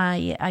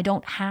 I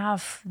don't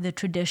have the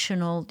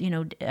traditional,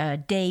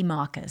 day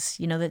markers,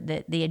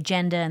 the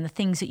agenda and the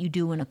things that you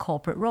do in a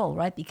corporate role,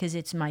 right? Because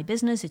it's my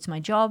business, it's my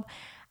job.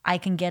 I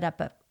can get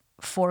up at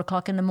 4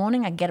 o'clock in the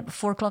morning. I can get up at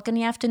 4 o'clock in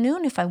the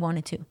afternoon if I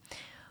wanted to.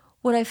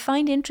 What I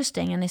find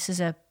interesting, and this is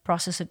a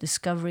process of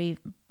discovery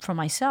for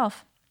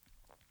myself,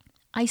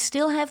 I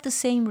still have the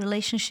same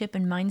relationship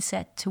and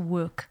mindset to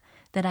work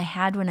that I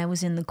had when I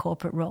was in the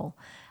corporate role.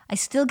 I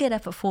still get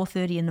up at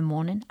 4:30 in the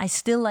morning. I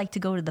still like to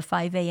go to the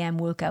 5 a.m.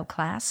 workout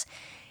class.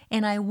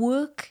 And I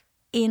work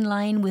in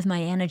line with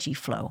my energy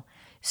flow.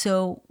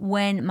 So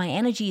when my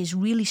energy is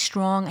really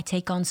strong, I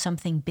take on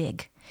something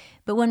big.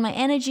 But when my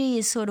energy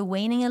is sort of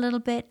waning a little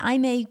bit, I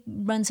may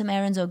run some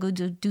errands or go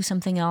do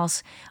something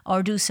else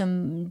or do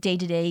some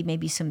day-to-day,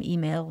 maybe some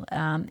email.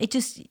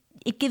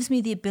 It gives me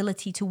the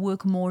ability to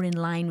work more in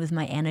line with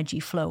my energy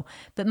flow.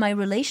 But my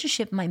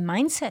relationship, my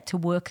mindset to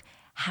work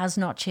has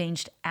not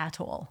changed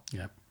at all.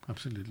 Yeah,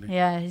 absolutely.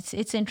 Yeah,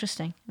 it's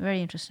interesting.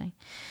 Very interesting.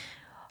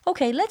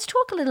 Okay, let's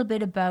talk a little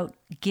bit about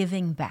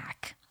giving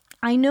back.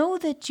 I know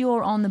that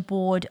you're on the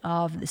board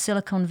of the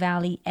Silicon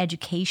Valley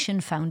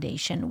Education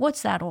Foundation.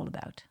 What's that all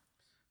about?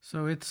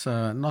 So it's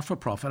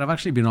not-for-profit. I've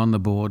actually been on the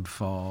board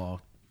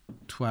for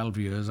 12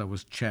 years. I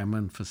was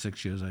chairman for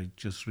 6 years. I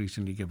just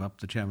recently gave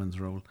up the chairman's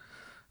role.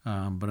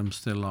 But I'm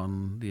still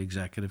on the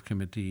executive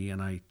committee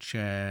and I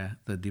chair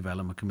the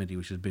development committee,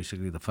 which is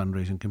basically the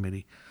fundraising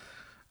committee.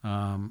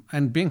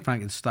 And being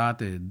frank, it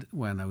started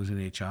when I was in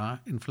HR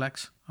in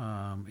Flex.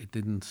 It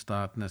didn't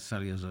start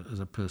necessarily as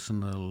a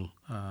personal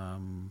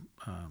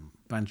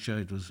venture.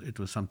 It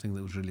was something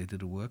that was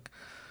related to work.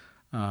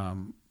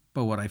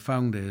 But what I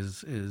found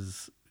is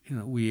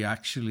we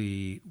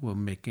actually were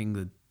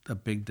making a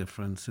big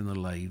difference in the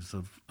lives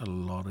of a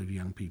lot of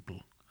young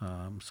people.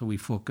 So we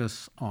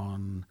focus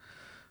on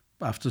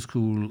after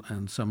school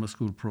and summer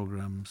school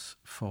programs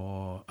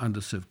for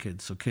underserved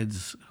kids. So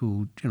kids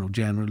who,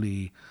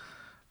 generally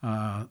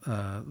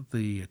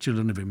the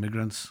children of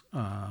immigrants,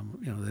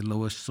 they're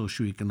lowest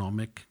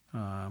socioeconomic,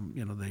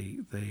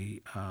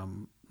 they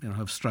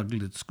have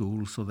struggled at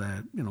school, so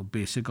they're,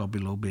 basic or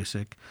below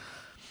basic.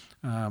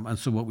 And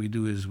so what we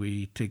do is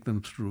we take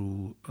them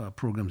through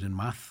programs in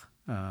math,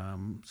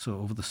 So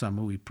over the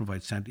summer, we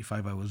provide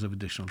 75 hours of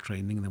additional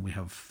training, and then we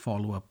have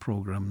follow-up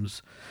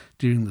programs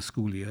during the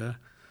school year.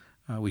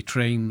 We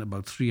train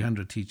about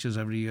 300 teachers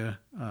every year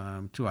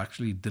to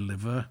actually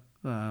deliver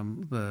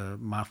the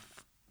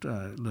math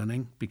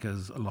learning,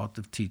 because a lot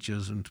of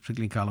teachers, and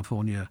particularly in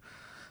California,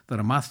 that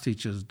are math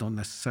teachers don't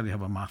necessarily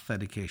have a math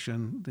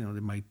education. They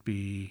might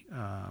be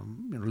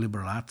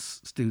liberal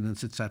arts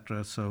students,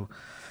 etc. So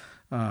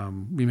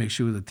we make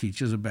sure the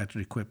teachers are better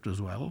equipped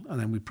as well, and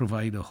then we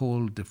provide a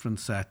whole different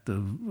set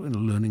of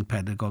learning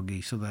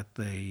pedagogy so that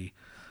they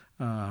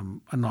are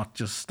not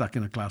just stuck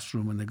in a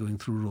classroom and they're going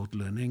through rote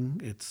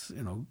learning. It's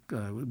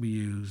we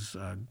use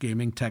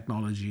gaming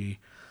technology,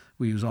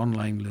 we use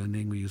online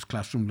learning, we use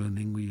classroom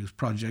learning, we use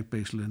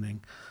project-based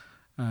learning,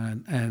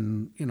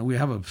 and we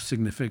have a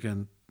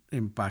significant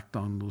impact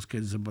on those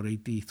kids. About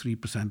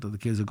 83% of the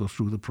kids that go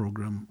through the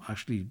program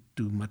actually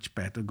do much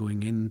better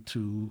going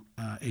into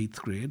 8th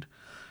grade.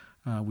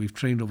 We've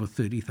trained over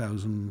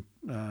 30,000.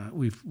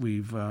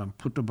 We've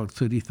put about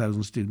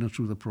 30,000 students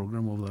through the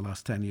program over the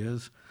last 10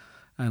 years,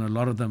 and a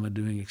lot of them are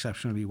doing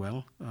exceptionally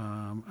well.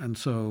 And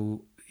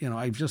so,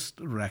 I've just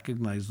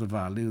recognized the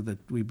value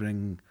that we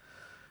bring,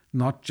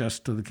 not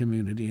just to the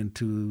community and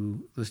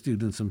to the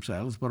students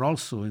themselves, but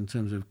also in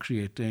terms of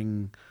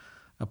creating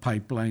a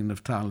pipeline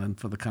of talent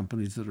for the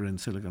companies that are in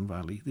Silicon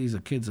Valley. These are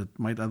kids that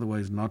might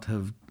otherwise not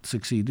have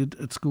succeeded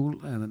at school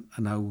and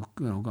are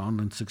now gone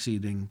and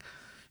succeeding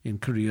in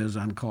careers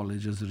and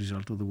college as a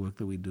result of the work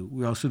that we do.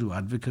 We also do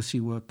advocacy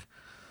work.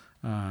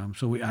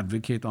 So we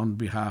advocate on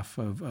behalf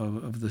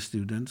of the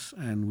students,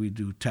 and we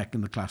do tech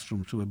in the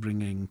classroom. So we're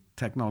bringing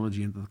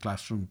technology into the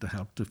classroom to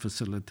help to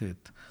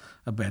facilitate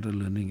a better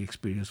learning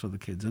experience for the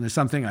kids. And it's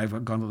something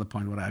I've gone to the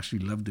point where I actually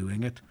love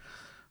doing it.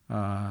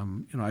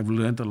 I've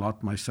learned a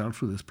lot myself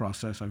through this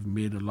process. I've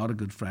made a lot of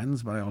good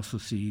friends, but I also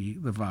see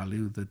the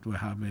value that we're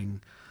having,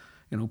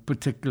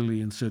 particularly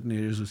in certain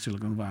areas of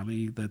Silicon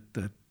Valley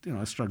that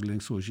are struggling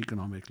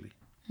socioeconomically.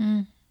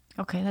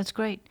 Okay, that's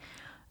great.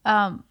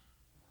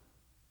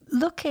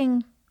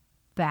 Looking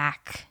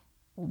back,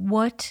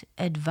 what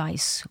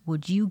advice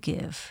would you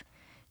give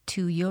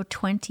to your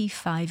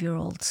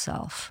 25-year-old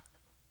self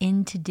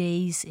in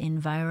today's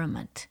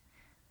environment,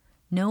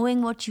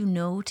 knowing what you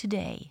know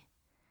today?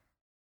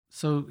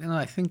 So,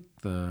 I think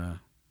the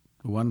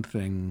one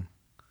thing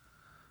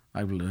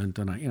I've learned,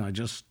 and I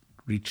just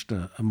reached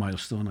a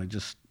milestone. I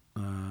just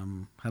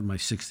had my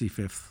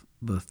 65th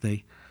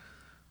birthday.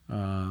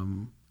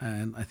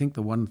 And I think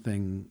the one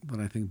thing that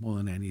I think more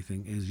than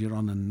anything is you're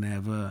on a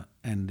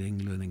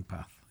never-ending learning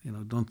path.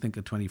 Don't think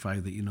at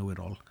 25 that you know it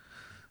all,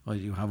 or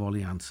you have all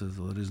the answers,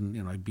 or there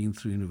isn't, I've been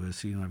through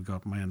university and I've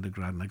got my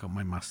undergrad and I got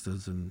my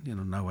master's and,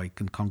 now I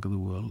can conquer the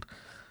world.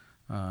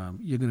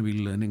 You're going to be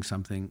learning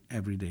something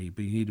every day,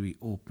 but you need to be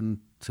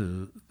open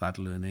to that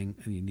learning,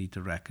 and you need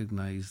to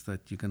recognize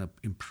that you're going to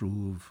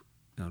improve,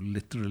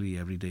 literally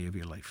every day of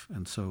your life.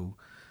 And so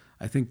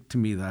I think, to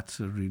me, that's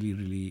a really,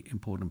 really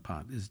important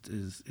part,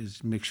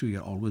 is make sure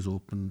you're always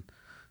open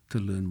to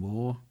learn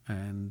more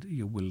and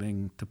you're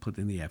willing to put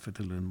in the effort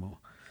to learn more.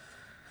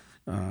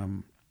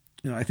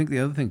 I think the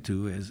other thing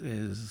too is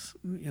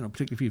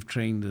particularly if you've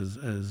trained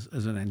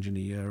as an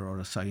engineer or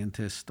a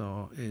scientist,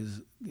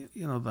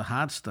 the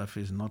hard stuff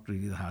is not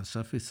really the hard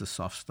stuff, it's the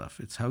soft stuff.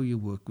 It's how you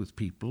work with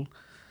people.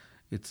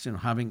 It's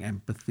having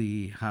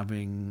empathy,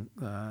 having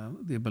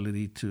the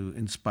ability to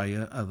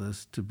inspire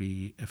others to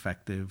be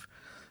effective,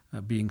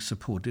 being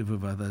supportive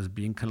of others,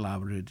 being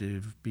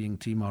collaborative, being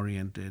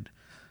team-oriented.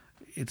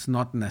 It's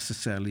not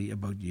necessarily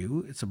about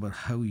you. It's about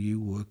how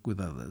you work with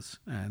others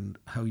and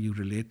how you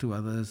relate to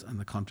others and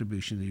the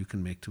contribution that you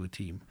can make to a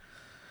team.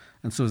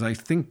 And so as I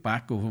think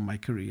back over my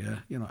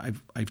career,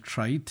 I've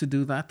tried to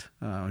do that.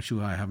 I'm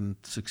sure I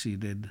haven't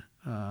succeeded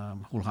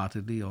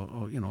wholeheartedly or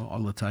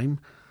all the time.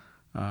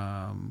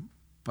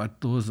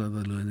 But those are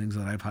the learnings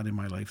that I've had in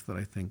my life that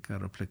I think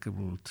are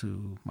applicable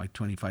to my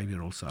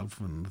 25-year-old self,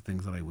 and the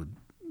things that I would,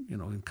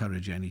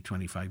 encourage any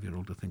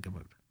 25-year-old to think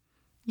about.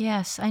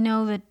 Yes, I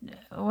know that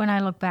when I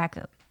look back,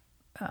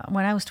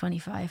 when I was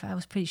 25, I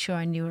was pretty sure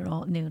I knew it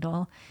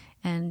all,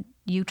 and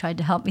you tried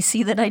to help me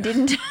see that I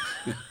didn't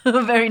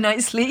very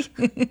nicely.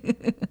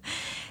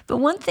 But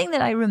one thing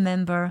that I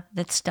remember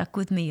that stuck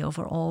with me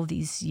over all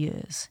these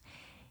years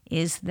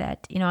is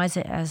that,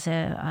 as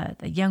a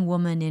young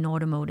woman in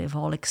automotive,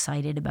 all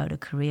excited about a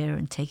career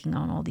and taking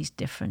on all these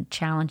different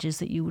challenges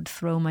that you would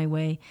throw my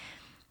way,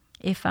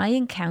 if I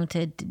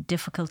encountered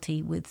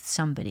difficulty with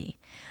somebody,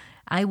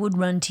 I would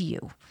run to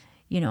you,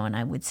 and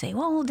I would say,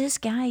 well, this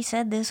guy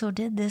said this or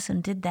did this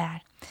and did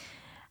that.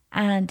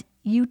 And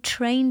you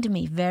trained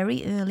me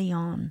very early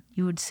on.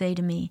 You would say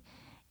to me,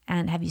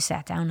 and have you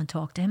sat down and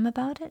talked to him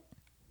about it?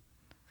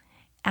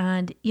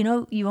 And,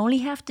 you only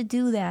have to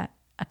do that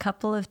a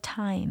couple of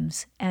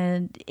times.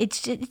 And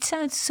it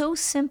sounds so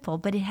simple,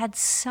 but it had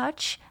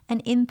such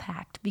an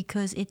impact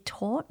because it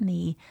taught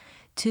me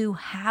to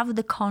have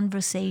the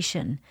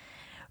conversation,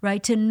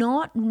 right? To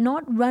not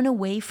run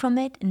away from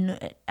it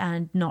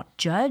and not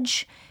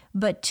judge,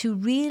 but to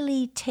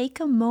really take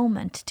a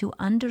moment to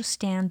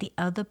understand the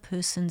other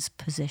person's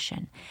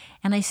position.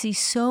 And I see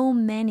so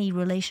many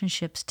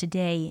relationships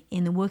today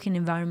in the working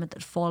environment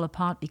that fall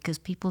apart because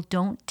people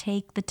don't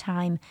take the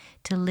time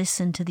to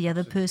listen to the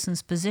other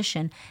person's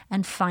position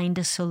and find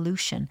a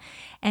solution.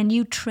 And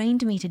you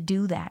trained me to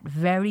do that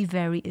very,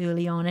 very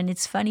early on. And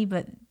it's funny,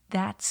 but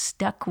that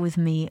stuck with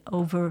me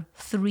over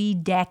 3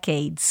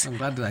 decades. I'm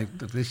glad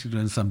that at least you're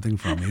doing something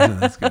for me, so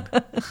that's good.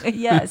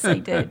 Yes, I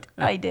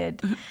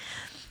did.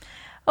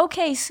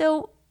 Okay,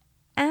 so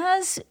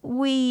as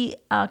we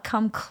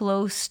come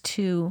close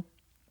to,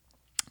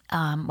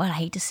 I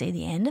hate to say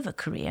the end of a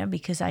career,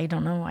 because I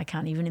don't know, I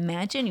can't even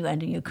imagine you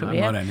ending your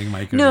career. I'm not ending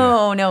my career.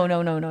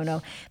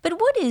 No. But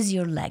what is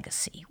your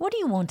legacy? What do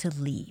you want to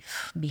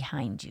leave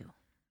behind you?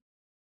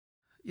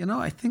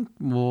 I think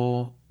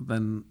more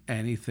than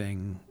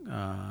anything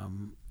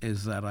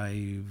is that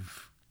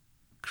I've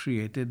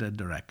created a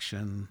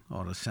direction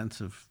or a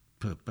sense of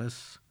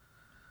purpose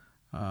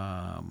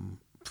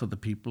for the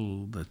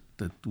people that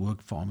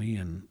work for me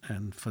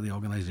and for the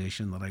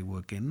organization that I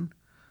work in.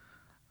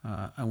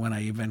 And when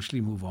I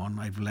eventually move on,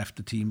 I've left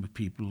a team of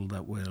people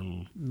that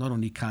will not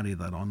only carry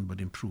that on,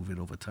 but improve it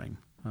over time.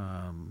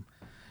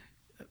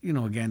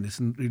 Again, it's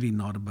really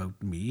not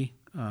about me.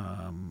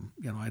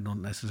 I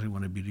don't necessarily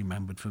want to be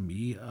remembered for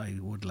me. I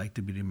would like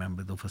to be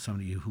remembered, though, for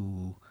somebody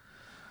who,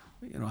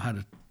 had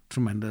a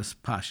tremendous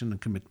passion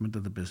and commitment to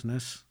the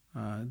business,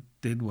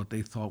 did what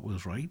they thought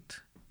was right,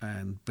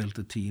 and built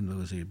a team that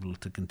was able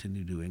to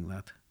continue doing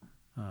that.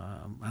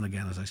 And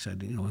again, as I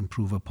said,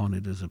 improve upon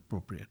it as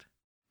appropriate.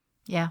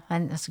 Yeah,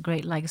 and that's a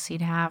great legacy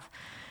to have.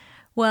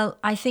 Well,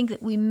 I think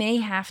that we may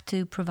have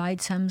to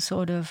provide some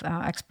sort of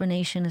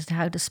explanation as to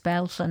how to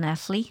spell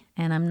Llanelli,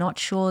 and I'm not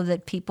sure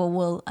that people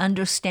will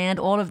understand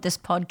all of this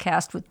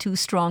podcast with 2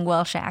 strong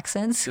Welsh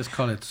accents. Just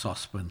call it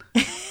Saucepan.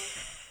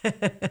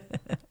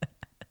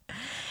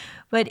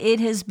 But it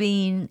has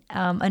been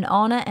an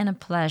honor and a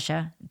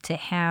pleasure to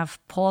have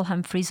Paul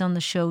Humphreys on the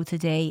show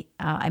today,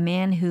 a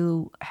man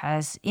who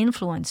has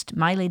influenced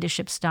my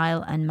leadership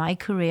style and my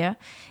career,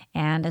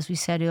 and as we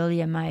said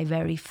earlier, my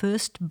very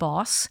first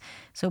boss.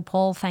 So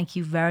Paul, thank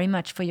you very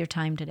much for your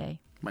time today.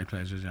 My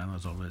pleasure, Jan,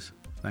 as always.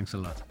 Thanks a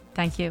lot.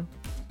 Thank you.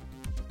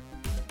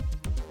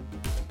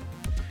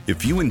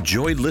 If you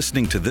enjoyed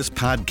listening to this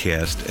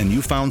podcast and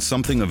you found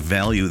something of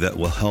value that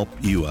will help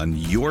you on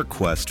your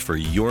quest for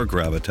your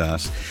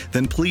gravitas,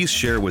 then please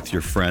share with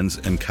your friends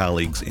and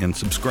colleagues and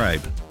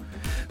subscribe.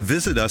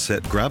 Visit us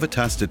at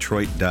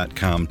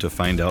gravitasdetroit.com to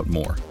find out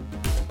more.